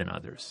edited than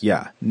others.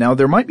 Yeah. Now,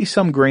 there might be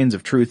some grains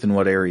of truth in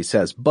what Aries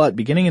says, but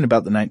beginning in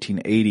about the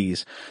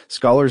 1980s,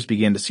 scholars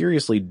began to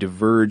seriously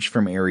diverge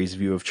from Aries'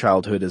 view of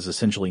childhood as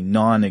essentially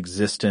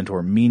non-existent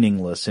or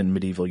meaningless in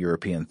medieval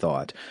European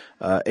thought.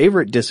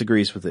 Averitt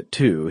disagrees with it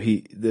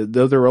too.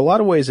 Though there are a lot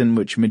of ways in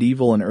which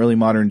medieval and early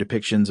modern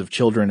depictions of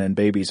children and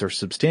babies are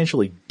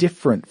substantially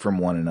different from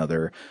one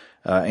another,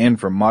 and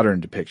from modern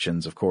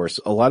depictions, of course,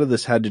 a lot of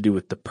this had to do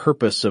with the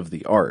purpose of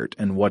the art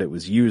and what it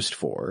was used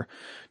for.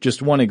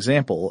 Just one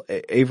example,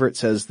 Averitt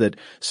says that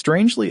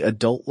strangely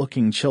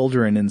adult-looking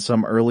children in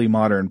some early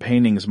modern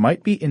paintings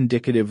might be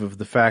indicative of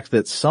the fact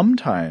that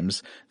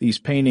sometimes these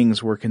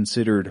paintings were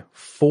considered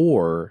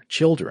for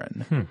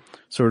children,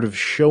 sort of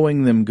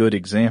showing them good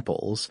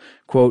examples.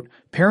 Quote,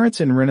 parents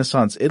in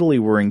Renaissance Italy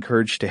were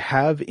encouraged to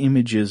have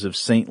images of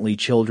saintly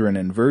children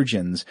and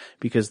virgins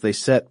because they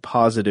set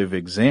positive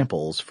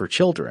examples for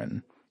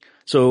children.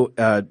 So,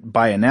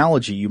 by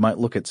analogy, you might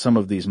look at some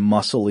of these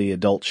muscly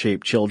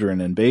adult-shaped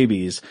children and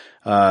babies,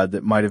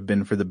 that might have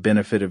been for the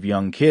benefit of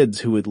young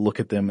kids who would look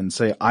at them and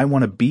say, I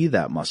want to be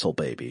that muscle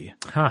baby.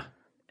 Huh.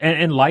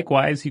 And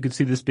likewise, you could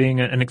see this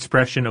being an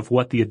expression of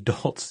what the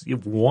adults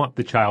want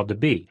the child to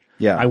be.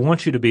 Yeah. I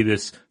want you to be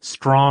this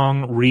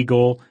strong,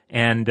 regal,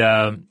 and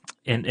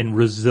and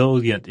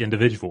resilient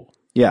individual.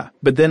 Yeah,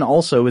 but then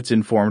also it's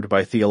informed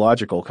by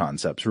theological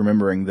concepts,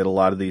 remembering that a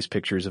lot of these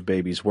pictures of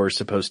babies were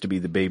supposed to be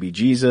the baby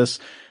Jesus.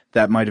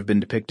 That might have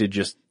been depicted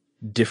just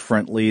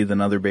differently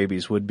than other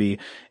babies would be.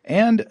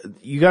 And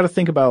you got to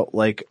think about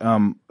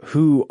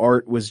who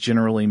art was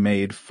generally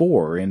made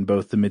for in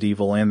both the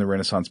medieval and the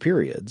Renaissance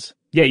periods.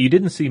 Yeah, you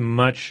didn't see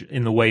much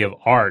in the way of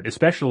art,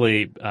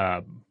 especially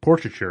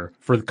portraiture,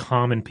 for the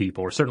common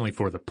people, or certainly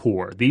for the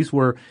poor. These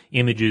were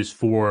images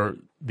for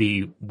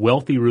the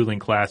wealthy ruling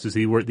classes.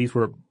 These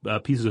were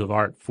pieces of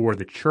art for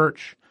the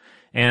church,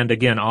 and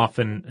again,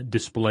 often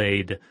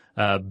displayed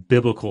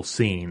biblical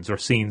scenes or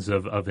scenes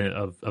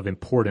of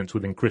importance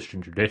within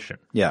Christian tradition.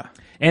 Yeah.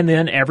 And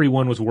then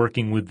everyone was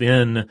working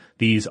within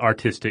these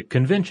artistic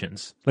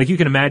conventions. Like, you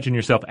can imagine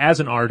yourself as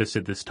an artist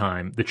at this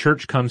time. The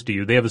church comes to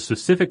you. They have a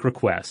specific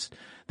request.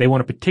 They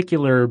want a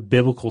particular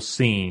biblical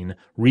scene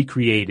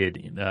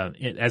recreated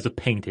as a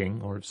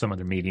painting or some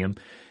other medium,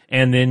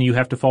 and then you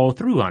have to follow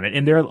through on it.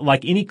 And they're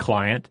like any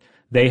client.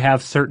 They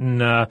have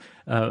certain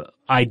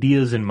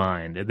ideas in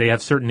mind. They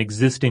have certain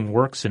existing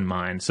works in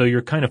mind. So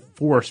you're kind of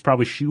forced,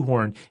 probably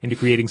shoehorned, into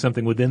creating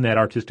something within that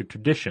artistic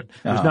tradition.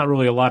 There's not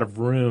really a lot of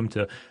room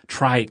to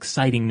try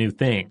exciting new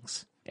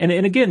things. And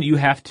again, you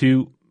have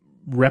to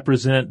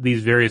represent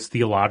these various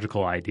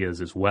theological ideas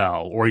as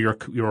well, or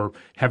you're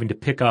having to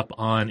pick up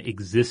on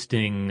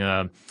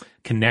existing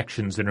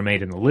connections that are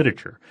made in the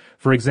literature.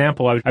 For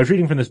example, I was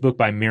reading from this book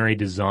by Mary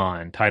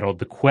Dizon titled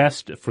The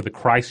Quest for the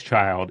Christ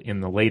Child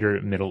in the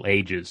Later Middle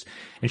Ages.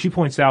 And she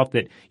points out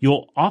that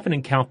you'll often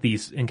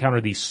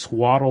encounter these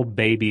swaddled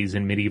babies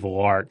in medieval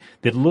art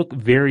that look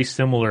very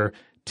similar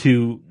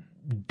to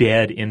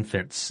dead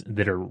infants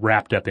that are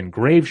wrapped up in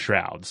grave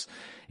shrouds.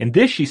 And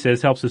this, she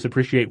says, helps us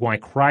appreciate why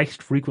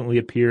Christ frequently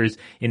appears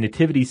in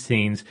nativity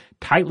scenes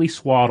tightly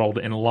swaddled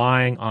and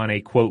lying on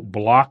a, quote,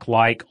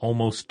 block-like,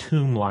 almost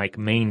tomb-like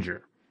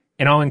manger.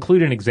 And I'll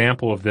include an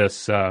example of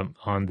this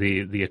on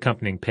the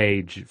accompanying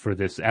page for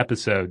this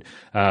episode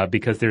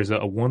because there's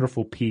a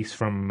wonderful piece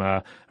from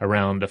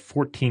around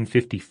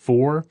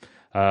 1454,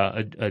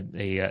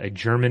 a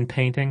German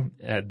painting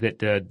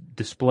that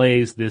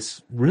displays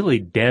this really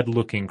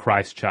dead-looking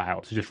Christ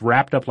child, just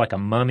wrapped up like a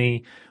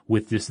mummy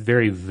with this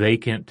very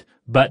vacant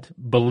but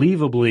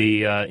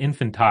believably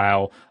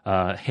infantile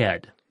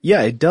head.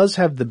 Yeah, it does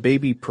have the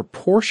baby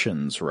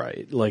proportions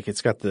right. Like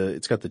it's got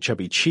the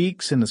chubby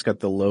cheeks and it's got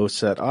the low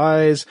set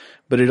eyes,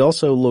 but it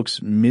also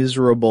looks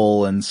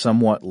miserable and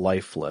somewhat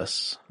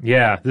lifeless.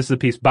 Yeah, this is a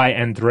piece by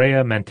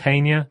Andrea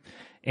Mantegna.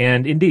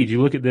 And indeed,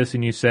 you look at this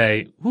and you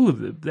say, ooh,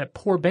 that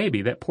poor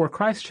baby, that poor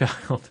Christ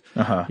child.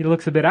 He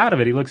looks a bit out of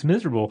it. He looks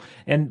miserable.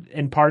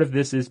 And part of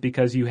this is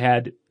because you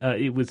had,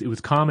 it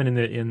was common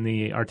in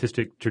the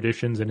artistic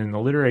traditions and in the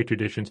literary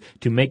traditions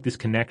to make this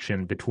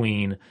connection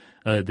between,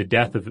 the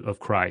death of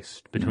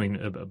Christ,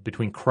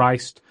 between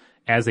Christ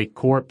as a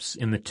corpse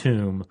in the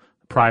tomb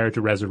prior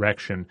to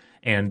resurrection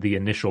and the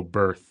initial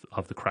birth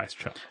of the Christ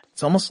child.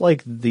 It's almost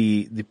like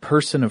the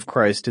person of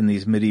Christ in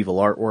these medieval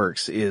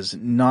artworks is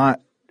not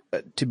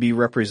to be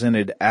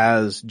represented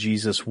as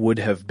Jesus would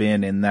have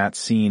been in that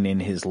scene in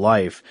his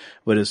life,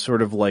 but is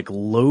sort of like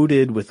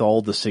loaded with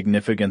all the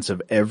significance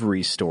of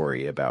every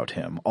story about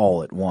him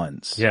all at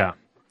once. Yeah.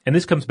 And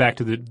this comes back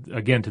to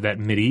that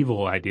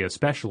medieval idea,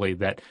 especially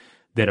that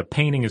a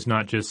painting is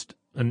not just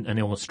an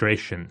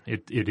illustration.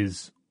 It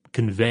is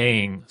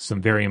conveying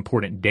some very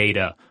important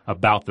data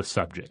about the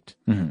subject.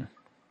 Mm-hmm.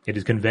 It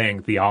is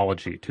conveying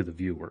theology to the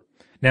viewer.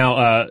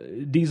 Now,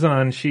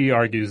 Dizon, she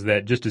argues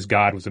that just as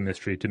God was a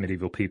mystery to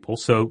medieval people,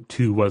 so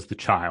too was the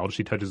child.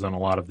 She touches on a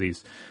lot of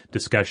these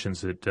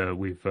discussions that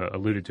we've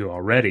alluded to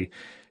already.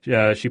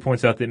 She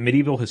points out that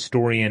medieval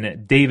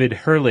historian David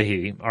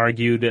Herlihy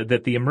argued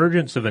that the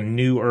emergence of a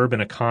new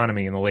urban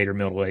economy in the later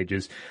Middle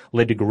Ages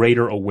led to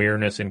greater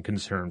awareness and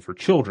concern for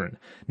children.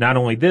 Not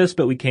only this,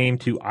 but we came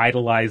to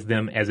idolize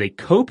them as a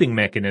coping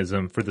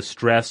mechanism for the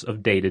stress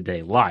of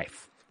day-to-day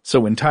life. So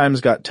when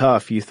times got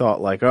tough, you thought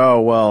like,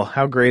 oh, well,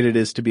 how great it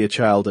is to be a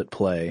child at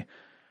play,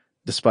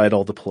 despite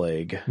all the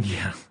plague.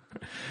 Yeah.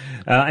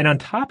 And on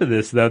top of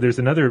this, though, there's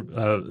another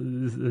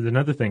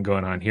thing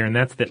going on here, and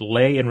that's that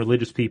lay and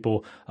religious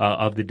people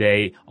of the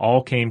day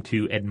all came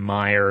to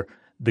admire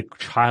the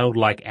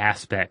childlike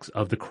aspects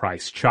of the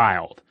Christ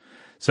child.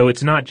 So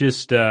it's not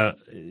just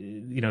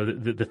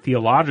the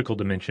theological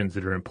dimensions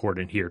that are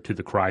important here to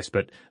the Christ,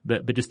 but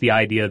just the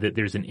idea that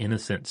there's an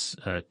innocence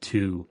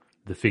to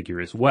the figure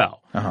as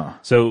well.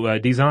 So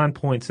Dizon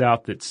points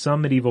out that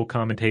some medieval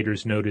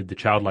commentators noted the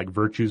childlike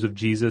virtues of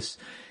Jesus,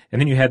 and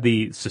then you had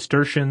the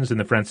Cistercians and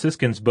the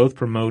Franciscans both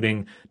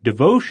promoting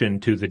devotion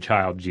to the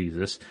child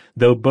Jesus,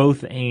 though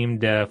both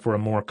aimed for a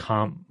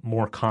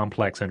more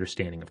complex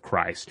understanding of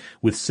Christ,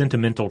 with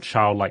sentimental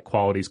childlike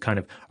qualities kind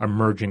of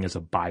emerging as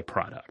a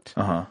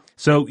byproduct.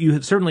 So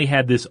you certainly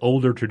had this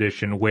older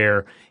tradition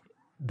where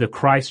the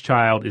Christ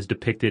child is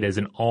depicted as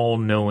an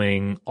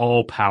all-knowing,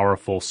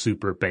 all-powerful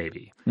super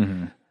baby.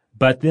 Mm-hmm.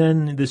 But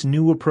then this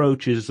new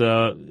approach is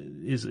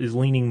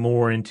leaning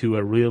more into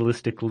a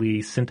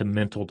realistically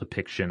sentimental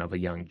depiction of a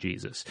young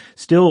Jesus.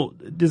 Still,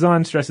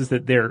 Design stresses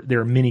that there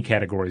are many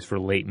categories for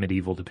late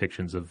medieval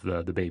depictions of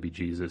the baby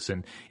Jesus,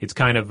 and it's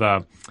kind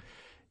of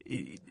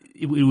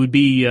it would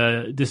be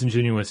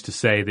disingenuous to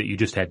say that you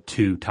just had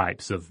two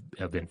types of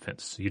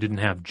infants. You didn't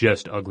have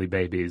just ugly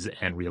babies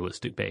and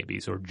realistic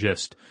babies, or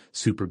just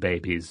super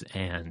babies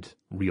and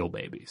real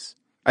babies.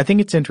 I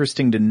think it's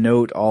interesting to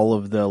note all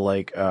of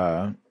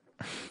the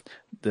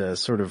the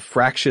sort of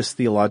fractious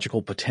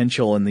theological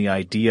potential in the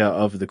idea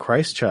of the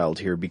Christ child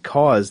here,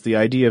 because the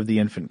idea of the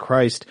infant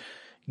Christ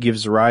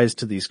gives rise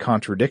to these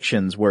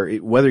contradictions where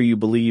whether you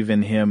believe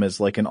in him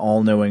as like an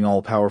all-knowing,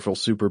 all-powerful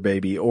super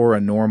baby or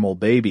a normal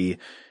baby,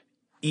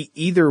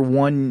 either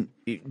one,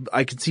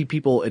 I could see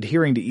people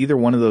adhering to either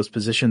one of those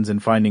positions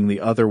and finding the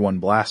other one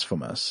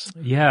blasphemous.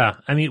 Yeah.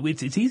 I mean,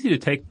 it's easy to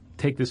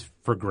take this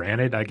for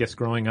granted, I guess,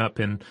 growing up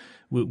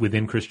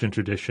within Christian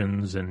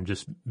traditions and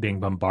just being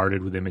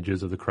bombarded with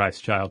images of the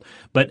Christ child.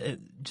 But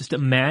just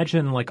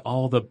imagine like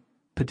all the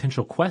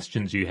potential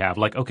questions you have.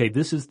 Like, okay,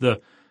 this is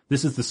the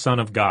Son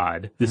of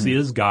God. This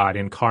is God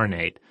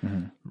incarnate,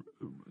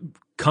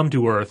 come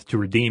to earth to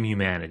redeem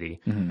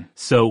humanity.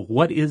 So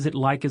what is it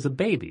like as a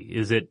baby?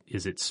 Is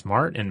it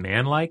smart and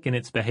manlike in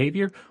its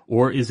behavior,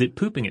 or is it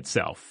pooping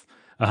itself?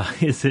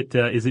 Is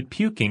it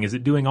puking? Is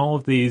it doing all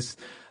of these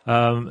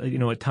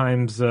at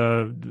times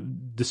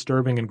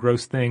disturbing and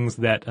gross things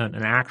that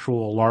an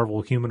actual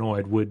larval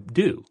humanoid would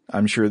do?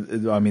 I'm sure,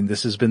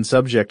 this has been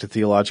subject to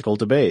theological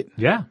debate.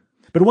 Yeah.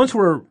 But once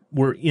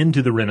we're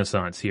into the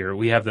Renaissance here,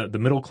 we have the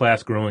middle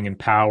class growing in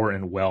power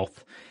and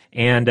wealth,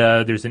 and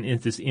there's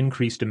this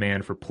increased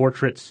demand for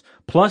portraits.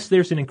 Plus,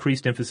 there's an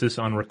increased emphasis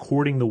on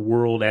recording the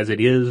world as it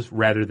is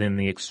rather than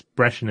the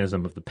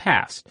expressionism of the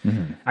past.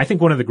 I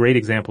think one of the great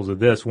examples of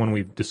this, one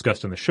we've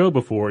discussed on the show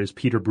before, is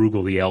Peter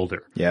Bruegel the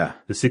Elder. Yeah.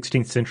 The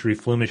 16th century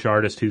Flemish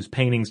artist whose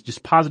paintings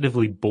just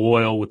positively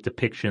boil with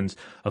depictions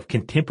of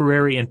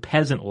contemporary and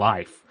peasant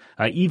life.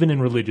 Even in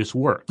religious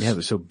works. Yeah,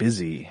 they're so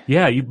busy.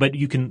 Yeah, but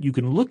you can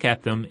look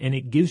at them and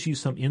it gives you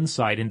some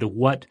insight into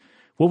what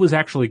was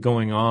actually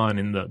going on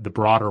in the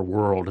broader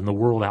world and the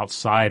world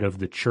outside of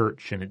the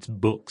church and its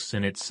books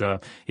and its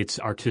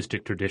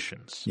artistic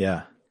traditions.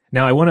 Yeah.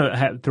 Now, I want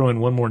to throw in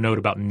one more note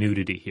about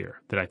nudity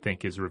here that I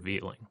think is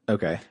revealing.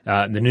 Okay.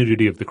 The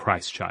nudity of the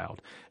Christ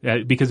child.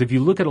 Because if you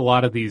look at a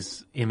lot of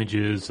these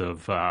images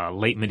of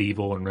late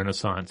medieval and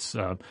Renaissance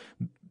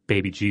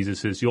baby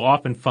Jesuses, you'll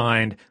often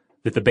find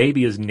that the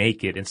baby is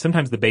naked, and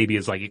sometimes the baby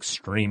is like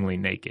extremely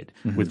naked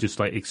with just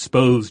like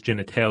exposed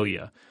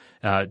genitalia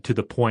to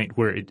the point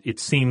where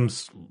it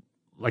seems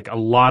like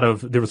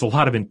there was a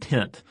lot of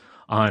intent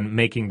on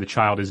making the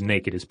child as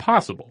naked as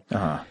possible.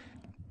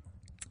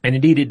 And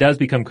indeed, it does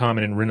become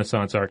common in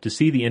Renaissance art to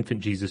see the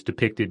infant Jesus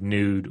depicted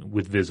nude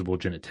with visible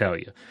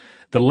genitalia.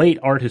 The late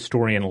art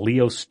historian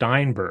Leo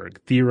Steinberg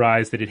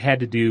theorized that it had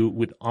to do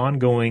with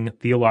ongoing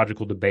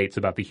theological debates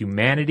about the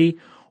humanity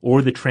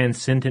or the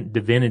transcendent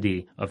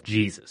divinity of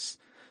Jesus.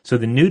 So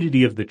the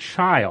nudity of the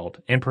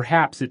child, and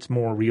perhaps its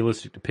more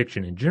realistic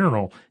depiction in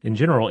general,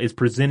 is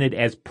presented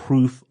as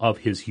proof of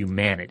his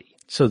humanity.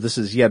 So this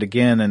is yet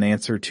again an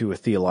answer to a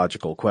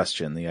theological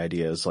question. The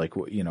idea is like,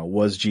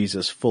 was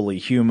Jesus fully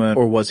human,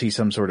 or was he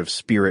some sort of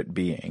spirit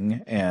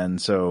being?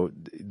 And so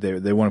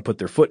they want to put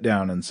their foot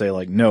down and say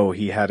like, no,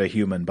 he had a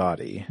human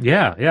body.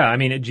 Yeah. I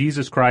mean,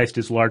 Jesus Christ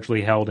is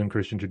largely held in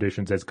Christian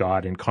traditions as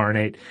God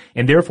incarnate,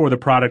 and therefore the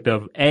product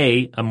of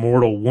A, a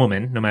mortal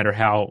woman, no matter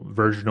how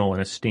virginal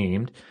and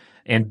esteemed,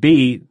 and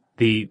B,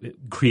 the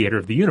creator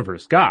of the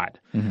universe, God.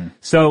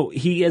 So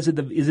he is at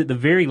the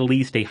very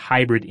least a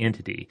hybrid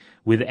entity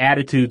with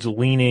attitudes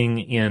leaning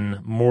in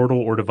mortal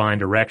or divine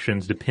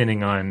directions,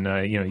 depending on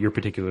your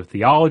particular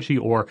theology,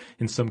 or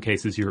in some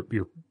cases your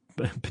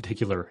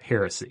particular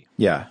heresy.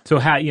 Yeah. So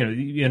how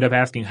you end up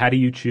asking, how do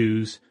you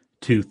choose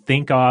to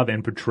think of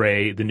and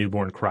portray the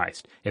newborn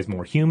Christ? As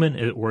more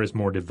human or as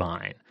more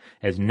divine?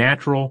 As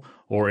natural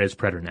or as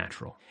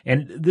preternatural?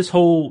 And this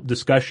whole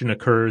discussion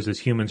occurs as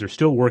humans are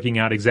still working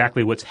out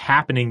exactly what's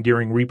happening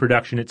during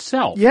reproduction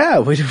itself. Yeah,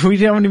 we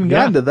haven't even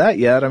gotten to that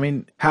yet. I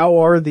mean, how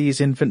are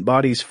these infant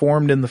bodies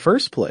formed in the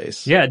first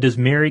place? Yeah, does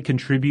Mary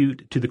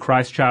contribute to the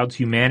Christ child's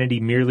humanity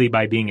merely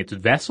by being its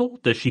vessel?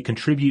 Does she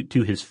contribute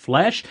to his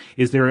flesh?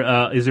 Is there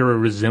a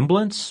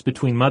resemblance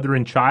between mother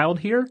and child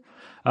here?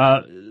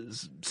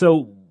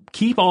 So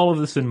keep all of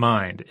this in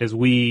mind as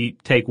we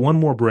take one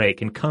more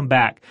break and come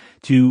back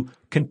to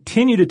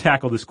continue to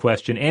tackle this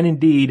question and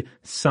indeed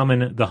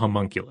summon the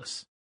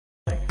homunculus.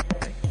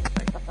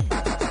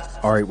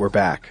 All right, we're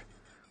back.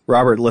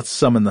 Robert, let's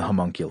summon the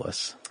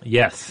homunculus.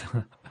 Yes,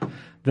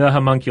 the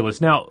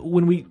homunculus. Now,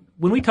 when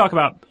we talk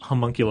about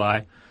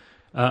homunculi,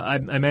 I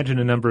imagine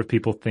a number of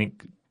people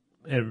think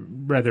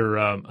rather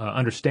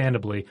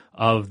understandably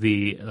of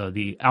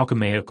the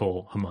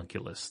alchemical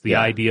homunculus, the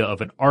idea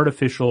of an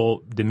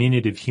artificial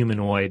diminutive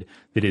humanoid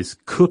that is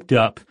cooked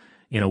up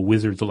in a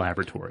wizard's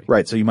laboratory.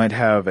 Right, so you might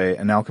have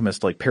an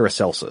alchemist like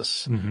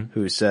Paracelsus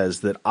who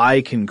says that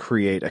I can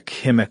create a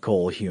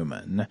chemical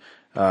human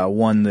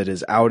one that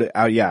is out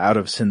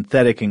of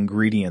synthetic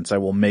ingredients. I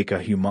will make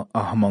a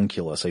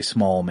homunculus, a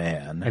small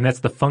man. And that's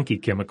the funky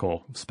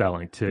chemical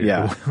spelling too.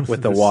 Yeah,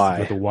 with the Y.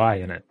 With the Y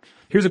in it.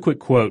 Here's a quick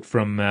quote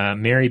from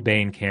Mary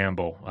Bain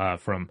Campbell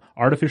from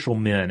Artificial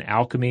Men,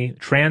 Alchemy,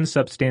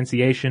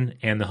 Transubstantiation,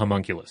 and the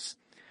Homunculus.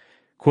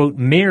 Quote,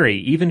 Mary,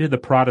 even to the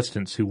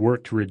Protestants who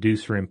worked to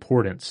reduce her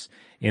importance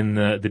in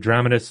the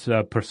dramatis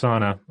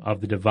persona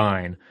of the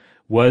divine,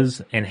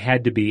 was and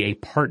had to be a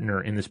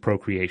partner in this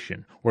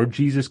procreation, or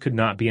Jesus could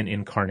not be an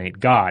incarnate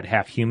God,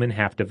 half human,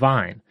 half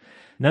divine.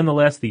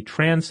 Nonetheless, the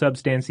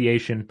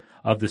transubstantiation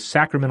of the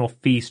sacramental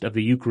feast of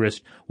the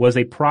Eucharist was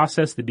a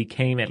process that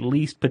became at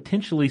least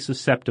potentially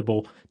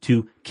susceptible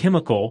to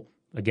chemical,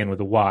 again with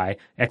a Y,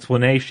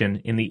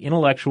 explanation in the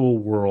intellectual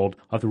world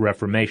of the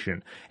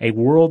Reformation, a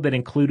world that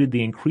included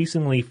the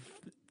increasingly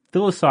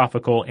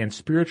philosophical and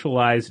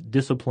spiritualized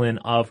discipline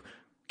of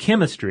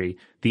chemistry,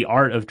 the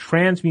art of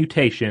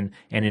transmutation,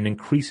 and an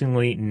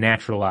increasingly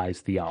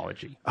naturalized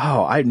theology.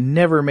 Oh, I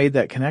never made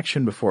that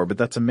connection before, but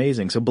that's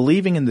amazing. So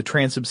believing in the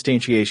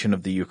transubstantiation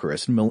of the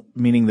Eucharist,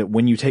 meaning that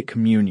when you take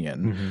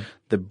communion,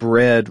 the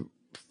bread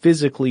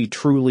physically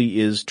truly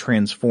is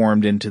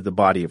transformed into the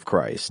body of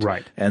Christ.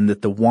 Right. And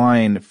that the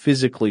wine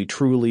physically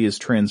truly is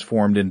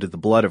transformed into the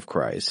blood of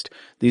Christ.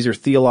 These are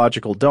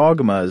theological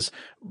dogmas,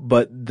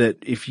 but that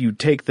if you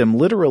take them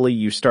literally,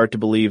 you start to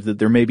believe that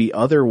there may be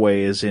other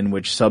ways in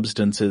which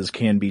substances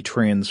can be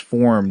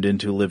transformed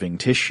into living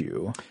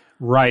tissue.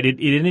 Right. It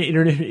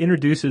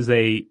introduces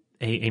a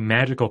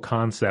magical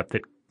concept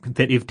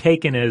that if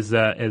taken as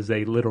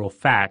a literal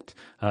fact,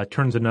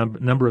 turns a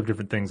number of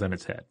different things on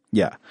its head.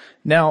 Yeah.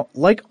 Now,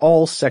 like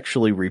all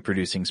sexually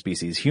reproducing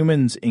species,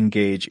 humans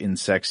engage in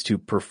sex to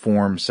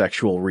perform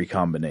sexual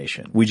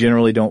recombination. We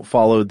generally don't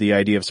follow the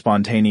idea of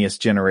spontaneous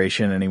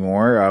generation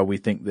anymore. We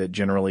think that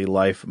generally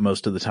life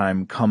most of the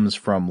time comes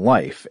from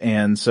life.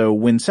 And so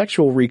when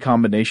sexual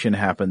recombination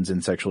happens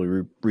in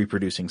sexually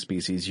reproducing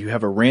species, you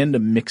have a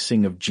random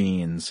mixing of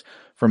genes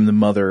from the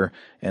mother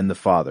and the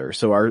father.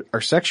 So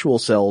our sexual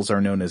cells are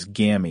known as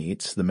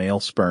gametes, the male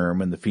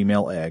sperm and the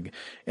female egg,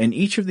 and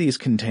each of these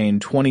contain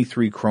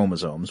 23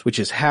 chromosomes, which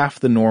is half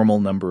the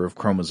normal number of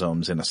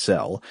chromosomes in a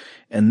cell,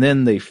 and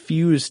then they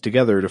fuse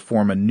together to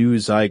form a new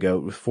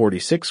zygote with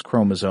 46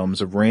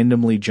 chromosomes of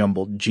randomly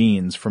jumbled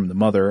genes from the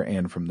mother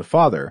and from the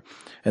father,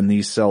 and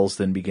these cells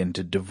then begin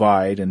to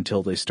divide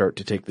until they start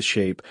to take the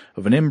shape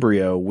of an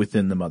embryo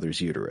within the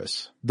mother's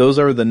uterus. Those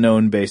are the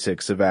known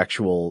basics of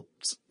actual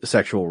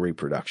sexual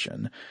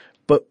reproduction.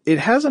 But it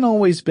hasn't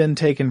always been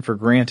taken for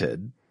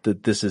granted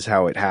that this is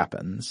how it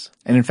happens.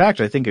 And in fact,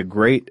 I think a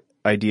great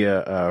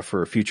idea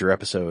for a future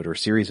episode or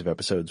series of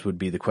episodes would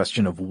be the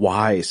question of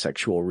why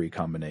sexual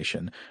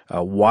recombination.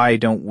 Why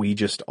don't we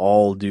just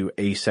all do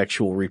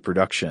asexual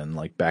reproduction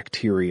like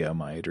bacteria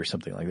might or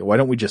something like that? Why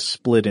don't we just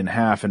split in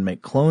half and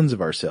make clones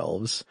of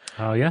ourselves?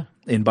 Oh, yeah.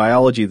 In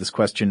biology, this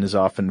question is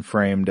often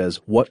framed as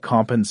what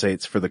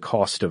compensates for the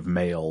cost of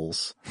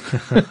males?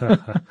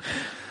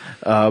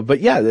 But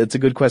yeah, it's a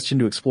good question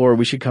to explore.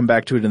 We should come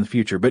back to it in the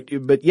future.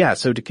 But yeah,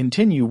 so to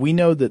continue, we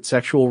know that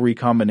sexual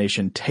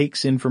recombination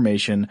takes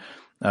information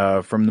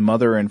from the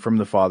mother and from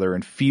the father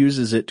and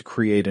fuses it to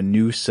create a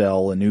new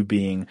cell, a new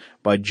being,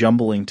 by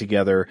jumbling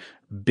together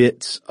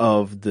bits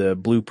of the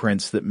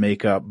blueprints that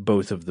make up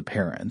both of the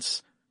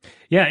parents.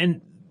 Yeah,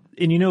 and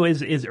you know,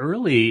 as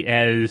early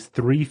as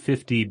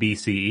 350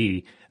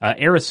 BCE,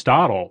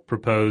 Aristotle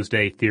proposed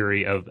a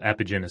theory of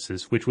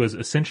epigenesis, which was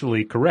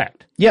essentially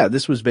correct. Yeah,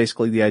 this was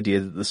basically the idea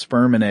that the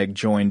sperm and egg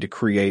joined to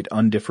create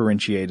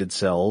undifferentiated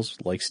cells,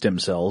 like stem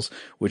cells,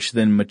 which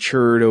then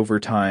matured over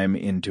time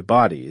into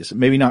bodies.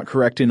 Maybe not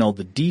correct in all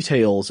the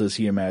details as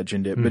he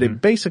imagined it, but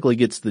it basically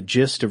gets the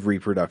gist of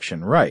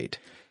reproduction right.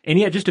 And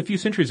yet, just a few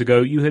centuries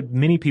ago, you had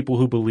many people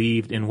who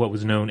believed in what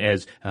was known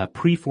as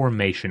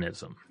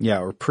preformationism. Yeah,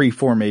 or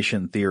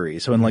preformation theory.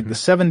 So in like the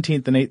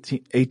 17th and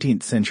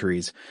 18th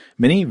centuries,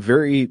 many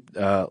very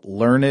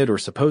learned or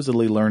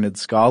supposedly learned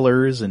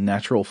scholars and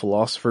natural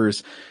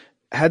philosophers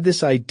had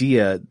this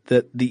idea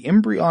that the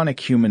embryonic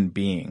human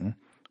being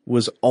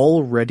was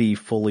already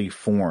fully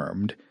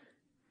formed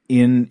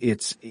in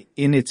its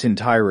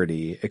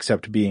entirety,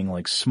 except being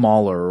like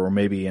smaller or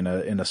maybe in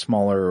a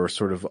smaller or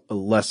sort of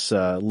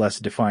less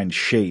defined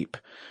shape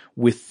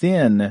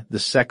within the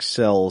sex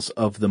cells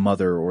of the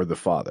mother or the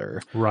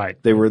father. Right.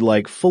 They were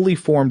like fully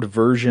formed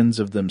versions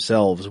of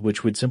themselves,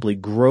 which would simply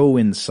grow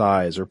in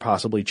size or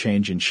possibly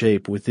change in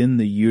shape within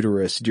the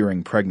uterus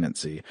during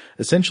pregnancy.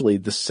 Essentially,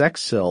 the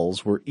sex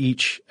cells were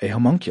each a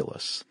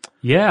homunculus.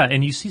 Yeah,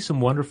 and you see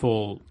some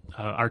wonderful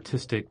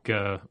artistic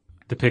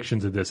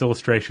depictions of this,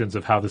 illustrations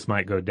of how this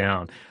might go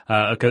down.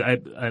 Because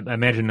I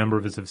imagine a number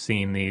of us have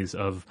seen these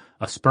of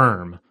a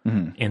sperm,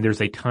 and there's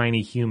a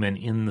tiny human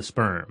in the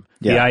sperm.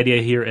 Yeah. The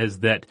idea here is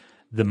that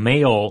the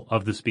male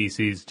of the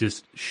species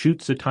just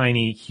shoots a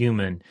tiny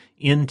human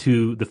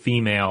into the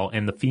female,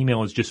 and the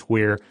female is just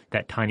where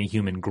that tiny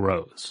human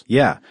grows.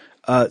 Yeah.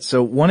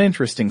 So one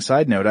interesting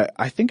side note,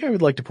 I think I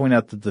would like to point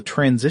out that the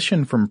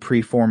transition from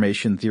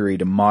preformation theory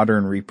to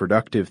modern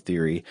reproductive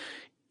theory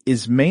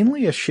is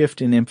mainly a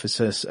shift in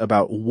emphasis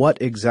about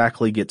what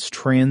exactly gets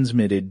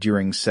transmitted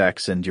during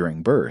sex and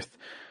during birth.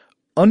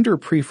 Under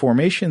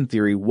preformation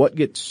theory, what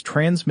gets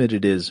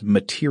transmitted is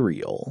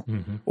material,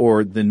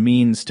 or the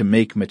means to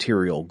make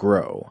material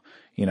grow.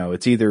 You know,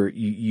 it's either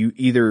you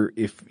either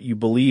if you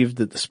believe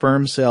that the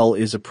sperm cell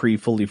is a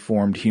pre-fully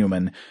formed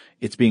human,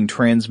 it's being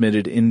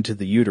transmitted into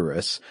the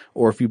uterus,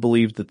 or if you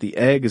believe that the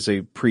egg is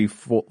a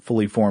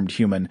fully formed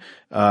human,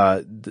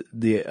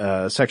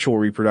 the sexual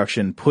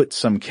reproduction puts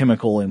some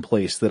chemical in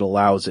place that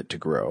allows it to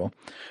grow.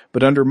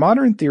 But under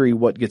modern theory,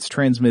 what gets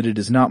transmitted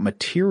is not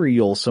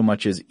material so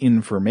much as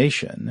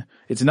information.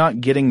 It's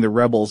not getting the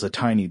rebels a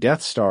tiny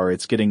Death Star,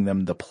 it's getting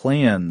them the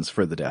plans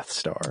for the Death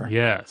Star.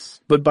 Yes.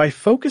 But by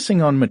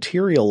focusing on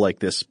material like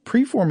this,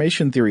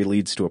 preformation theory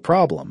leads to a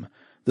problem.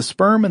 The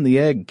sperm and the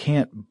egg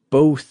can't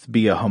both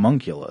be a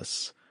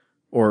homunculus.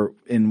 Or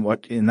in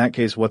that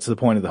case, what's the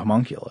point of the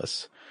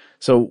homunculus?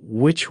 So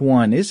which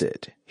one is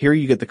it? Here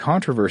you get the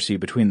controversy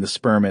between the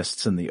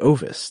spermists and the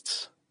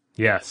ovists.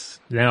 Yes.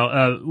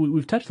 Now,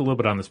 we've touched a little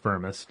bit on the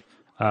spermist,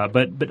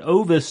 but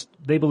ovists,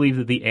 they believe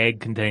that the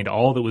egg contained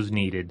all that was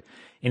needed,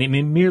 and it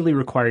merely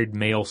required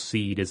male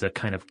seed as a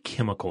kind of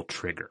chemical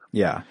trigger.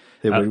 Yeah.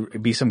 There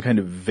would be some kind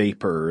of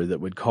vapor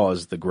that would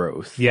cause the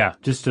growth. Yeah,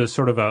 just a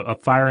sort of a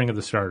firing of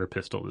the starter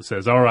pistol that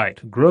says, all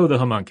right, grow the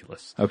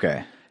homunculus.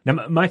 Okay.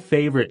 Now, my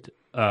favorite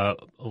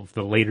of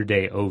the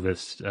later-day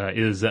ovists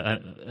is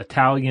an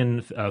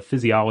Italian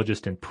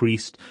physiologist and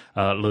priest,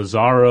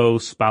 Lazzaro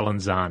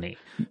Spallanzani,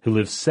 who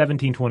lived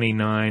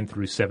 1729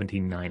 through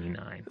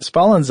 1799.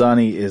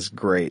 Spallanzani is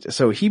great.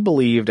 So he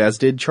believed, as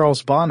did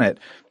Charles Bonnet,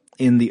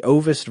 in the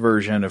ovist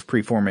version of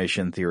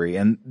preformation theory,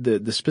 and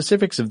the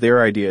specifics of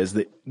their idea is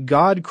that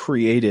God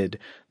created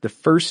the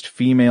first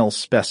female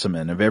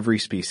specimen of every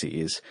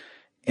species,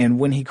 and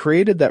when he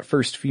created that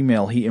first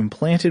female, he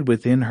implanted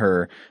within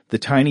her the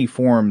tiny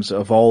forms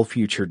of all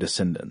future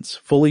descendants,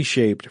 fully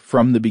shaped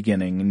from the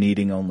beginning,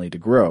 needing only to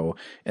grow,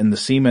 and the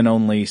semen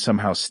only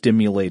somehow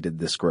stimulated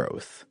this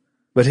growth.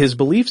 But his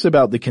beliefs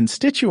about the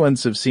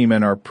constituents of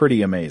semen are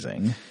pretty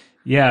amazing.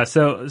 Yeah,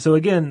 so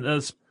again,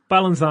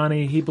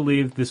 Spallanzani, he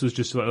believed this was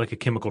just like a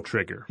chemical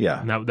trigger. Yeah.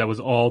 And that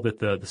was all that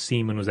the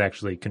semen was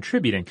actually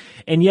contributing.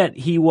 And yet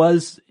he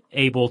was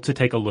able to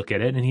take a look at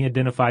it, and he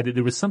identified that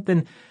there was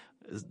something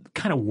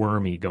kind of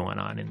wormy going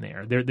on in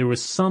there. There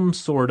was some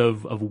sort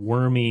of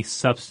wormy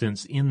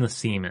substance in the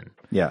semen.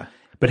 Yeah.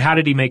 But how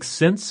did he make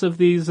sense of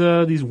these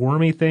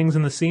wormy things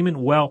in the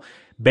semen? Well,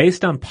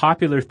 based on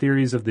popular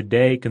theories of the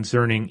day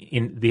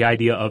concerning the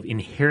idea of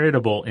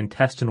inheritable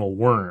intestinal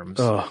worms,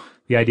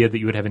 the idea that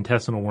you would have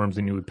intestinal worms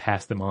and you would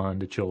pass them on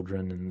to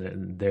children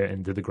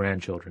and to the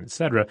grandchildren,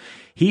 etc.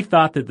 He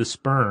thought that the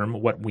sperm,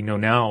 what we know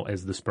now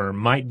as the sperm,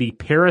 might be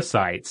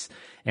parasites,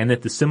 and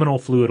that the seminal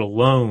fluid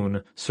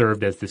alone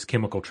served as this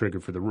chemical trigger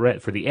for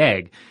the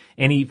egg.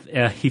 And he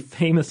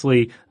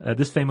famously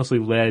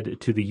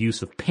led to the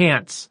use of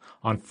pants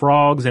on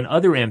frogs and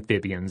other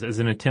amphibians as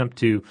an attempt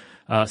to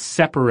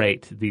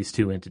separate these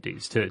two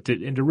entities,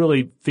 and to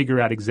really figure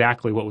out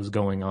exactly what was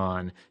going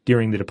on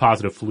during the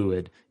deposit of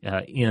fluid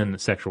in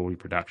sexual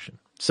reproduction.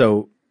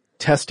 So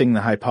testing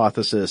the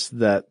hypothesis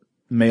that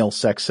male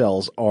sex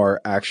cells are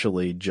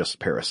actually just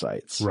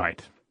parasites.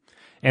 Right.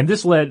 And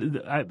this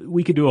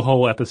we could do a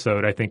whole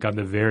episode, I think, on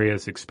the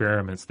various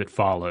experiments that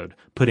followed,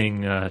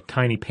 putting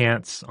tiny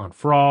pants on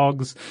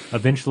frogs,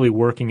 eventually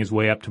working his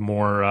way up to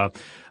more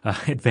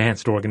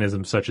advanced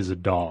organisms such as a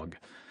dog.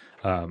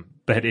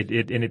 But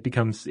it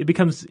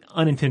becomes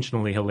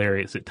unintentionally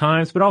hilarious at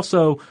times, but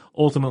also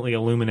ultimately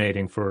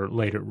illuminating for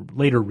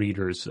later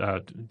readers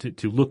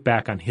to look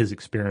back on his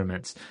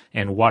experiments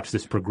and watch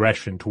this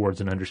progression towards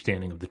an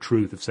understanding of the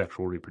truth of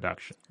sexual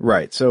reproduction.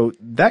 Right. So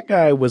that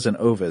guy was an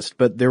ovist,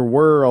 but there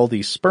were all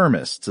these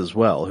spermists as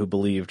well who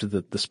believed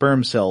that the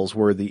sperm cells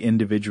were the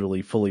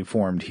individually fully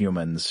formed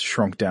humans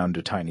shrunk down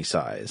to tiny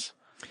size.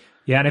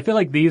 Yeah, and I feel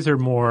like these are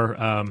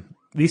more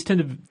these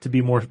tend to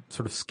be more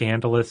sort of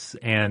scandalous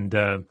and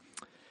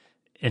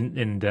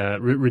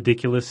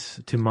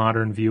ridiculous to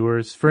modern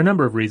viewers for a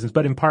number of reasons,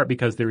 but in part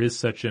because there is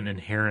such an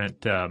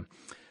inherent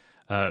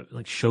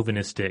like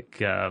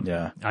chauvinistic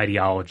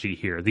ideology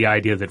here. The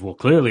idea that, well,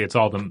 clearly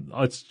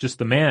it's just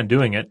the man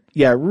doing it.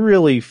 Yeah, it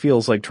really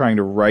feels like trying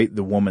to write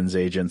the woman's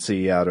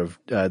agency out of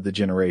the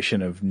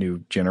generation of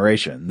new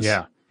generations.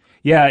 Yeah.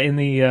 Yeah, in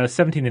the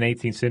 17th and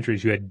 18th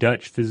centuries, you had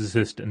Dutch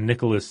physicist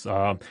Nicholas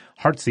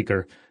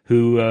Hartziker,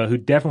 who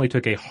definitely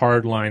took a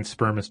hardline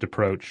spermist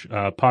approach,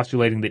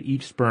 postulating that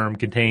each sperm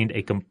contained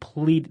a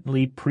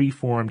completely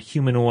preformed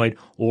humanoid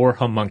or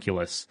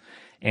homunculus.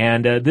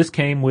 And this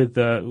came with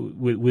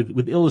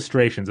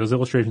illustrations, those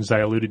illustrations I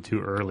alluded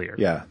to earlier.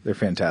 Yeah, they're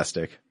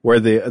fantastic. Where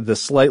the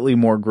slightly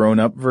more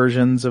grown-up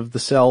versions of the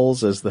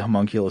cells, as the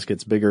homunculus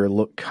gets bigger,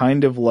 look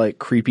kind of like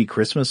creepy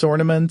Christmas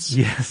ornaments.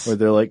 Yes. Where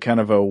they're like kind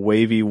of a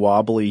wavy,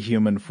 wobbly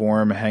human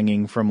form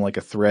hanging from like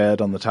a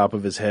thread on the top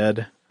of his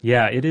head.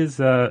 Yeah, it is.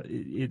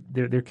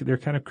 They're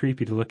kind of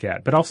creepy to look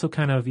at, but also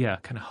kind of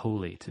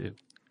holy too.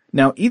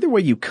 Now, either way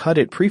you cut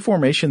it,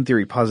 preformation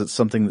theory posits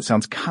something that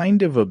sounds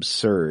kind of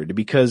absurd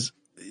because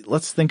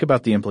let's think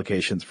about the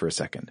implications for a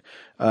second.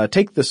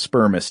 Take the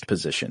spermist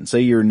position.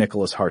 Say you're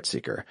Nicholas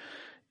Heartseeker.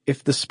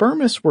 If the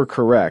spermists were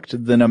correct,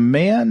 then a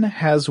man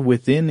has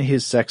within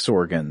his sex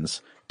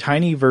organs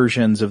tiny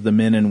versions of the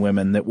men and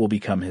women that will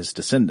become his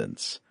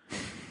descendants.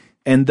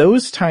 And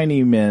those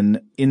tiny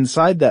men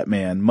inside that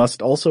man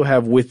must also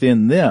have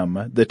within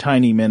them the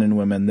tiny men and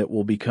women that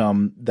will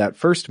become that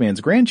first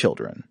man's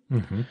grandchildren.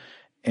 Mm-hmm.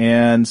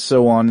 And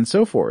so on and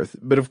so forth.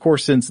 But of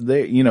course, since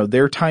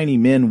they're tiny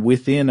men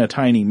within a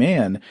tiny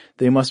man,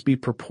 they must be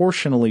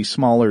proportionally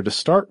smaller to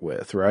start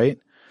with, right?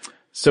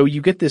 So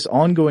you get this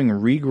ongoing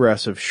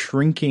regress of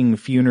shrinking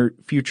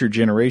future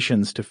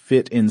generations to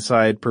fit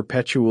inside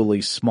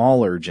perpetually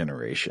smaller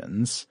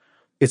generations.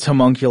 It's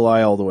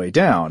homunculi all the way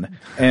down.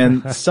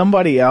 And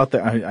somebody out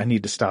there, I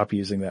need to stop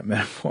using that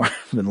metaphor.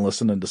 I've been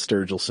listening to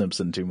Sturgill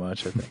Simpson too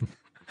much, I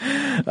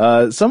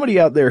think. Somebody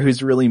out there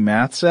who's really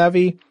math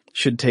savvy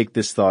should take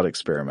this thought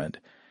experiment.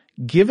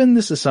 Given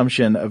this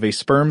assumption of a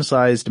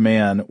sperm-sized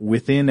man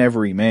within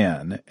every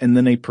man, and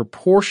then a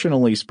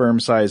proportionally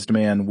sperm-sized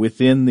man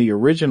within the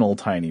original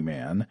tiny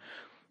man,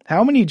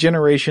 how many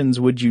generations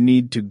would you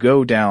need to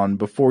go down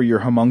before your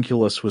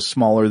homunculus was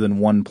smaller than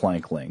one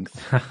plank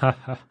length?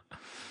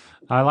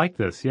 I like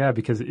this, yeah,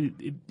 because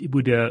it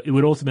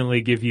would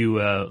ultimately give you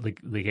like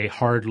a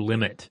hard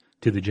limit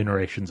to the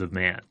generations of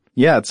man.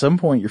 Yeah, at some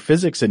point your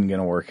physics isn't going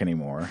to work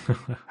anymore.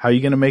 How are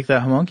you going to make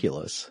that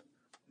homunculus?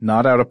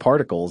 Not out of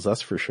particles,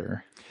 that's for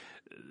sure.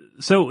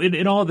 So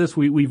in all of this,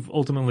 we've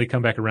ultimately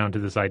come back around to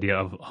this idea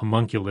of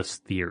homunculus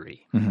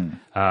theory.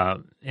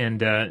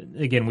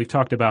 Mm-hmm. Again, we've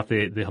talked about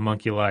the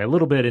homunculi a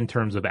little bit in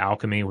terms of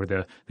alchemy, where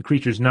the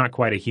creature's not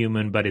quite a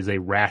human, but is a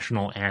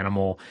rational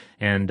animal,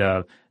 and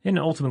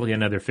ultimately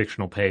another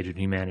fictional page in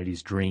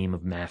humanity's dream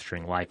of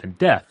mastering life and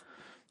death.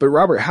 But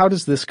Robert, how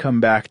does this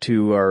come back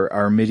to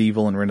our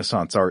medieval and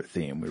Renaissance art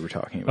theme we were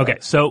talking about? Okay,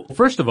 so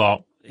first of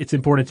all, it's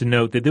important to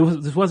note that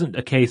this wasn't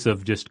a case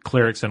of just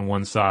clerics on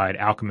one side,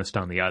 alchemists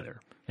on the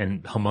other,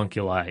 and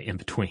homunculi in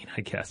between,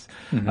 I guess.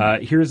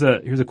 Mm-hmm. Here's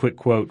a quick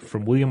quote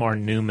from William R.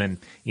 Newman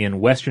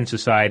in Western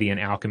Society and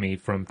Alchemy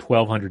from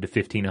 1200 to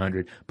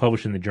 1500,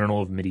 published in the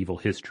Journal of Medieval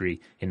History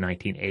in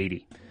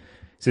 1980.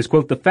 It says,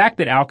 quote, "The fact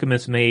that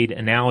alchemists made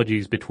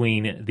analogies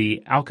between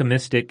the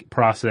alchemistic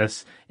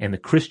process and the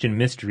Christian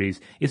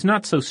mysteries is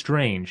not so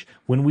strange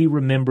when we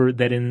remember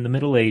that in the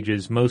Middle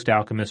Ages most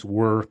alchemists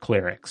were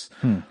clerics.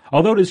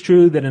 Although it is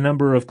true that a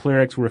number of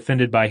clerics were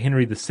offended by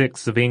Henry VI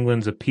of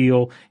England's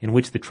appeal in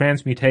which the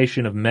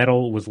transmutation of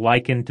metal was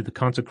likened to the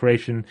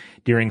consecration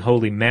during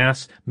Holy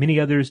Mass, many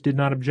others did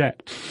not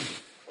object."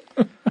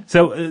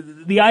 So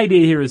the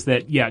idea here is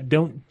that, yeah,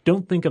 don't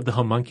think of the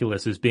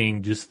homunculus as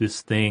being just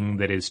this thing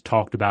that is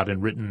talked about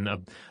and written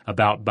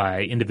about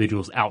by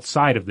individuals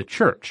outside of the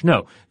church.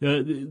 No,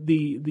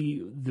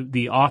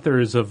 the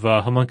authors of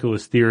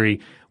homunculus theory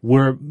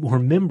were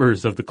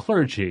members of the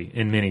clergy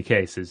in many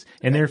cases,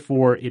 and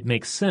therefore it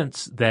makes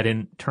sense that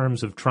in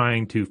terms of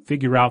trying to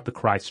figure out the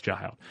Christ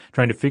child,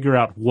 trying to figure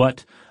out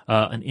what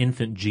an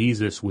infant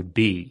Jesus would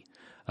be,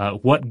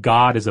 what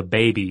God as a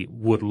baby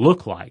would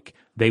look like,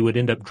 they would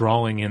end up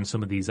drawing in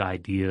some of these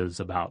ideas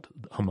about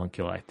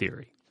homunculi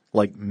theory.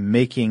 Like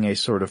making a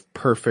sort of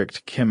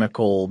perfect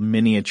chemical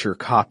miniature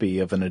copy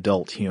of an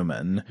adult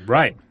human.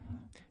 Right.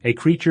 A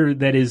creature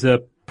that is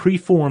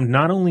preformed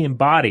not only in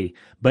body,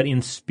 but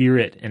in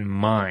spirit and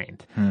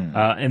mind.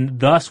 And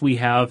thus we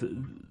have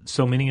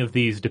so many of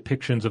these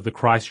depictions of the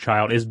Christ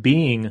child as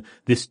being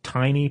this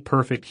tiny,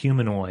 perfect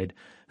humanoid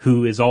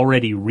who is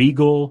already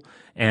regal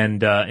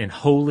and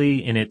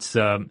holy in its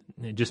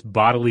just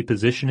bodily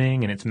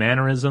positioning and its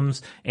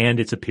mannerisms and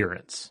its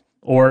appearance.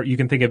 Or you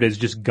can think of it as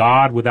just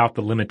God without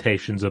the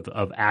limitations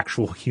of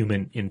actual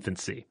human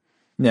infancy.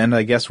 And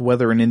I guess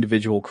whether an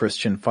individual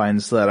Christian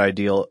finds that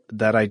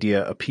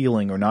idea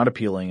appealing or not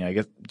appealing, I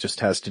guess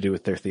just has to do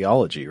with their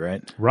theology,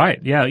 right? Right.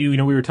 Yeah. We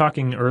were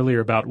talking earlier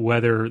about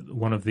whether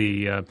one of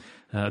the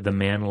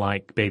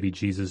man-like baby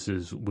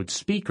Jesuses would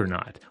speak or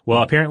not.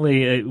 Well,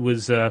 apparently it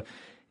was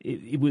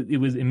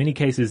in many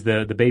cases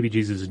the baby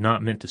Jesus is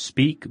not meant to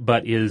speak,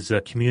 but is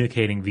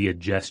communicating via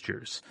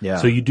gestures. Yeah.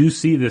 So you do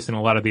see this in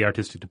a lot of the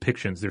artistic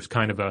depictions. There's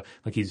kind of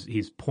like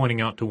he's pointing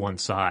out to one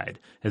side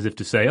as if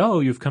to say, "Oh,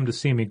 you've come to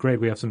see me.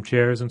 Great. We have some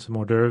chairs and some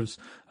hors d'oeuvres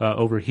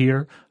over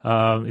here.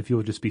 If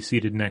you'll just be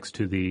seated next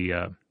to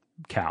the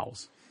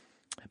cows."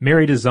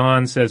 Mary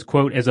Dazan says,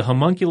 quote, "As a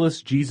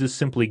homunculus, Jesus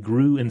simply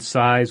grew in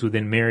size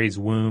within Mary's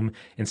womb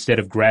instead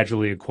of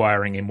gradually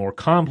acquiring a more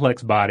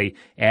complex body,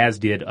 as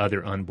did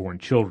other unborn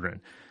children."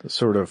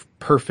 Sort of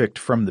perfect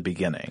from the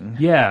beginning.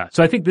 Yeah.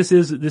 So I think this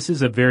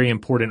is a very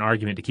important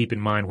argument to keep in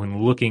mind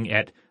when looking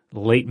at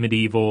late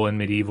medieval and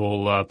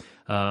medieval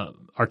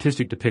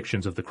artistic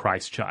depictions of the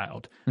Christ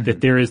child. Mm-hmm.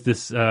 That there is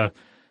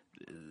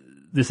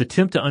this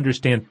attempt to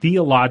understand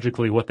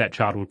theologically what that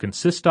child would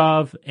consist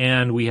of,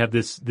 and we have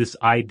this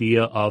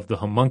idea of the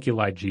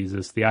homunculi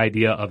Jesus, the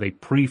idea of a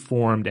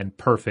preformed and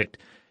perfect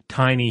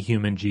tiny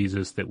human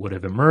Jesus that would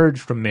have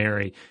emerged from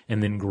Mary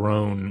and then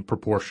grown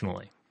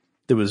proportionally.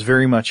 That was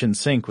very much in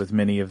sync with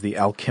many of the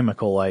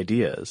alchemical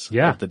ideas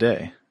of the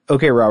day.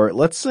 Okay, Robert,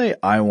 let's say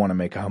I want to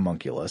make a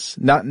homunculus.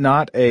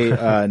 Not a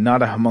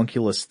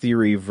homunculus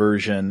theory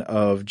version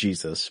of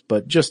Jesus,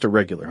 but just a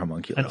regular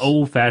homunculus. An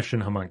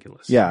old-fashioned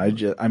homunculus. Yeah,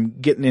 I'm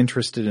getting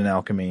interested in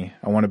alchemy.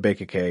 I want to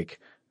bake a cake,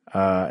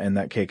 and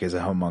that cake is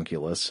a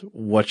homunculus.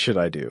 What should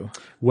I do?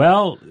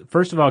 Well,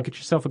 first of all, get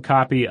yourself a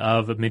copy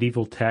of a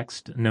medieval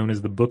text known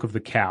as the Book of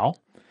the Cow.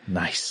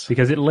 Nice.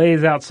 Because it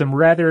lays out some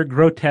rather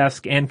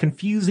grotesque and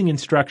confusing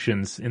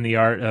instructions in the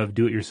art of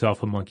do-it-yourself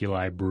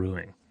homunculi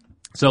brewing.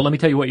 So let me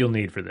tell you what you'll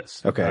need for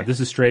this. Okay.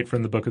 This is straight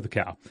from the Book of the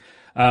Cow.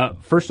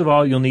 First of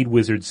all, you'll need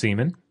wizard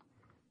semen.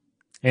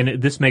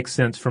 And this makes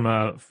sense from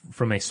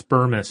a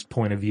spermist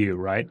point of view,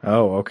 right?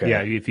 Oh, okay.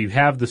 Yeah, if you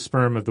have the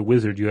sperm of the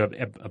wizard, you have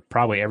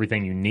probably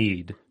everything you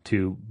need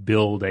to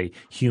build a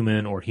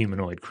human or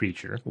humanoid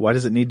creature. Why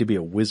does it need to be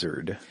a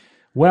wizard?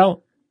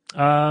 Well,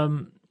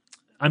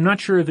 I'm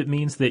not sure if it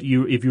means that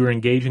if you were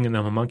engaging in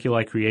the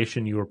homunculi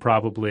creation, you were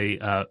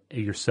probably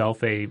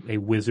yourself a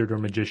wizard or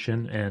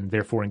magician and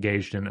therefore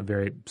engaged in a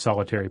very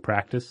solitary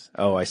practice.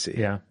 Oh, I see.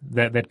 Yeah,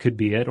 that could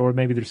be it. Or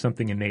maybe there's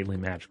something innately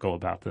magical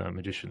about the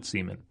magician's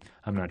semen.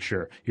 I'm not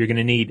sure. You're going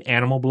to need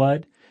animal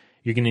blood.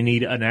 You're going to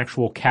need an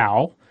actual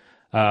cow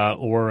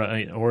or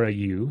a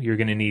ewe. You're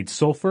going to need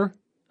sulfur,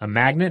 a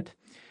magnet.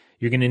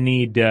 You're going to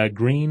need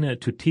green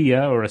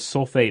tortilla or a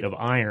sulfate of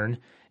iron,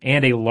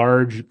 and a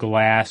large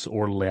glass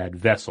or lead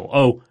vessel.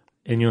 Oh,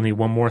 and you'll need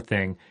one more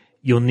thing.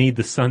 You'll need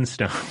the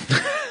sunstone.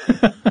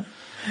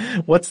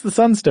 What's the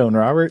sunstone,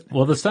 Robert?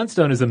 Well, the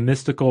sunstone is a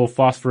mystical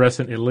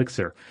phosphorescent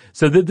elixir.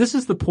 So this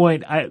is the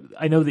point.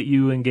 I know that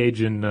you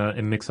engage in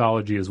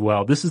mixology as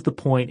well. This is the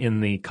point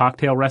in the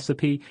cocktail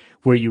recipe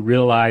where you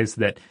realize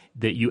that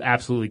you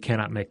absolutely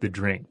cannot make the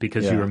drink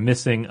because you are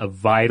missing a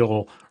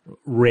vital,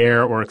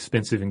 rare, or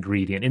expensive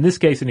ingredient. In this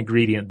case, an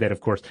ingredient that,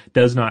 of course,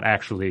 does not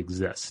actually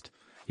exist.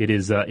 It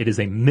is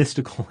a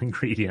mystical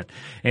ingredient.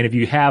 And if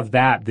you have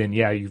that, then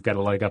yeah, you've got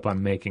a leg up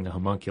on making a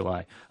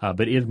homunculi.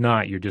 But if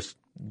not, you're just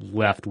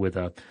left with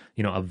a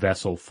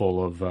vessel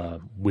full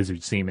of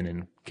wizard semen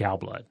and cow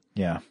blood.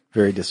 Yeah,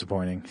 very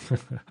disappointing.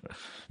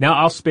 Now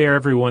I'll spare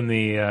everyone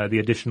the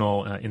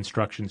additional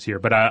instructions here,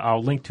 but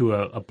I'll link to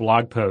a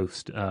blog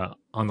post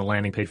on the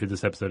landing page for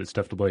this episode at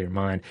Stuff to Blow Your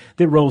Mind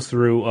that rolls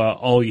through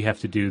all you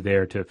have to do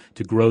there to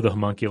grow the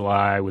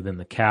homunculi within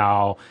the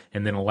cow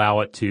and then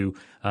allow it to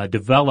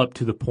develop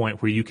to the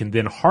point where you can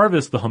then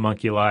harvest the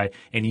homunculi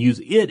and use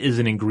it as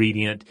an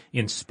ingredient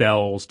in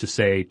spells to,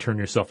 say, turn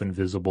yourself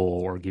invisible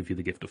or give you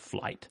the gift of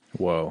flight.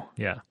 Whoa.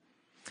 Yeah.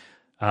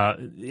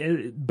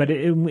 But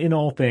in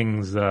all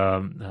things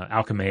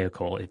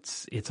alchemical,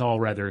 it's all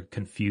rather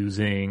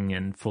confusing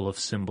and full of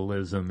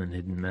symbolism and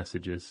hidden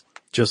messages.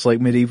 Just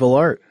like medieval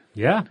art.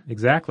 Yeah,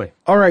 exactly.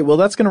 All right, well,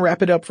 that's going to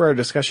wrap it up for our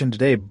discussion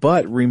today,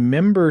 but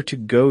remember to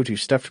go to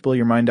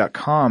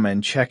stufftoblowyourmind.com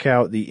and check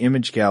out the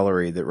image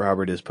gallery that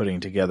Robert is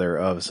putting together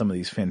of some of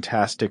these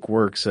fantastic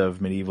works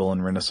of medieval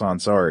and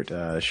Renaissance art,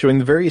 showing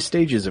the various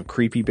stages of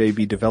creepy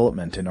baby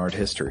development in art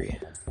history.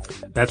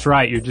 That's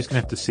right. You're just going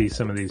to have to see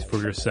some of these for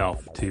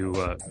yourself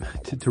to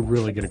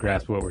really get a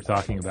grasp of what we're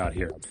talking about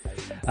here.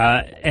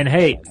 And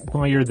hey,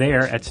 while you're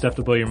there at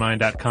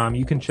stufftoblowyourmind.com,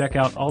 you can check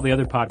out all the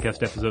other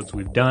podcast episodes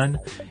we've done.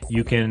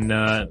 You can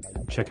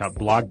check out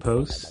blog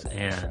posts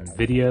and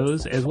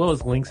videos, as well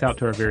as links out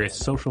to our various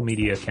social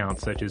media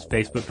accounts such as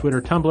Facebook,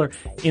 Twitter, Tumblr,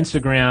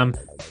 Instagram,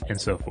 and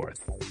so forth.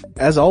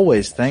 As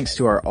always, thanks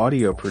to our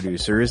audio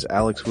producers,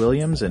 Alex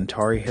Williams and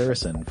Tari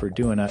Harrison, for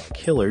doing a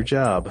killer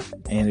job.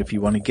 And if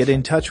you want to get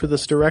in touch with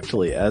us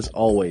directly, as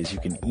always,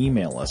 you can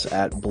email us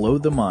at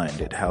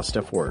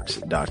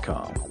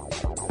blowthemind@howstuffworks.com.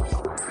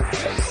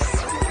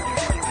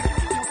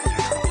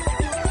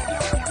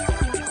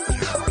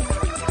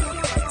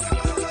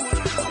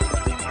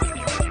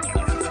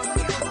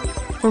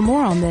 For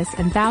more on this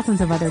and thousands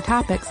of other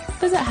topics,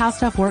 visit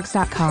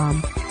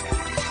howstuffworks.com.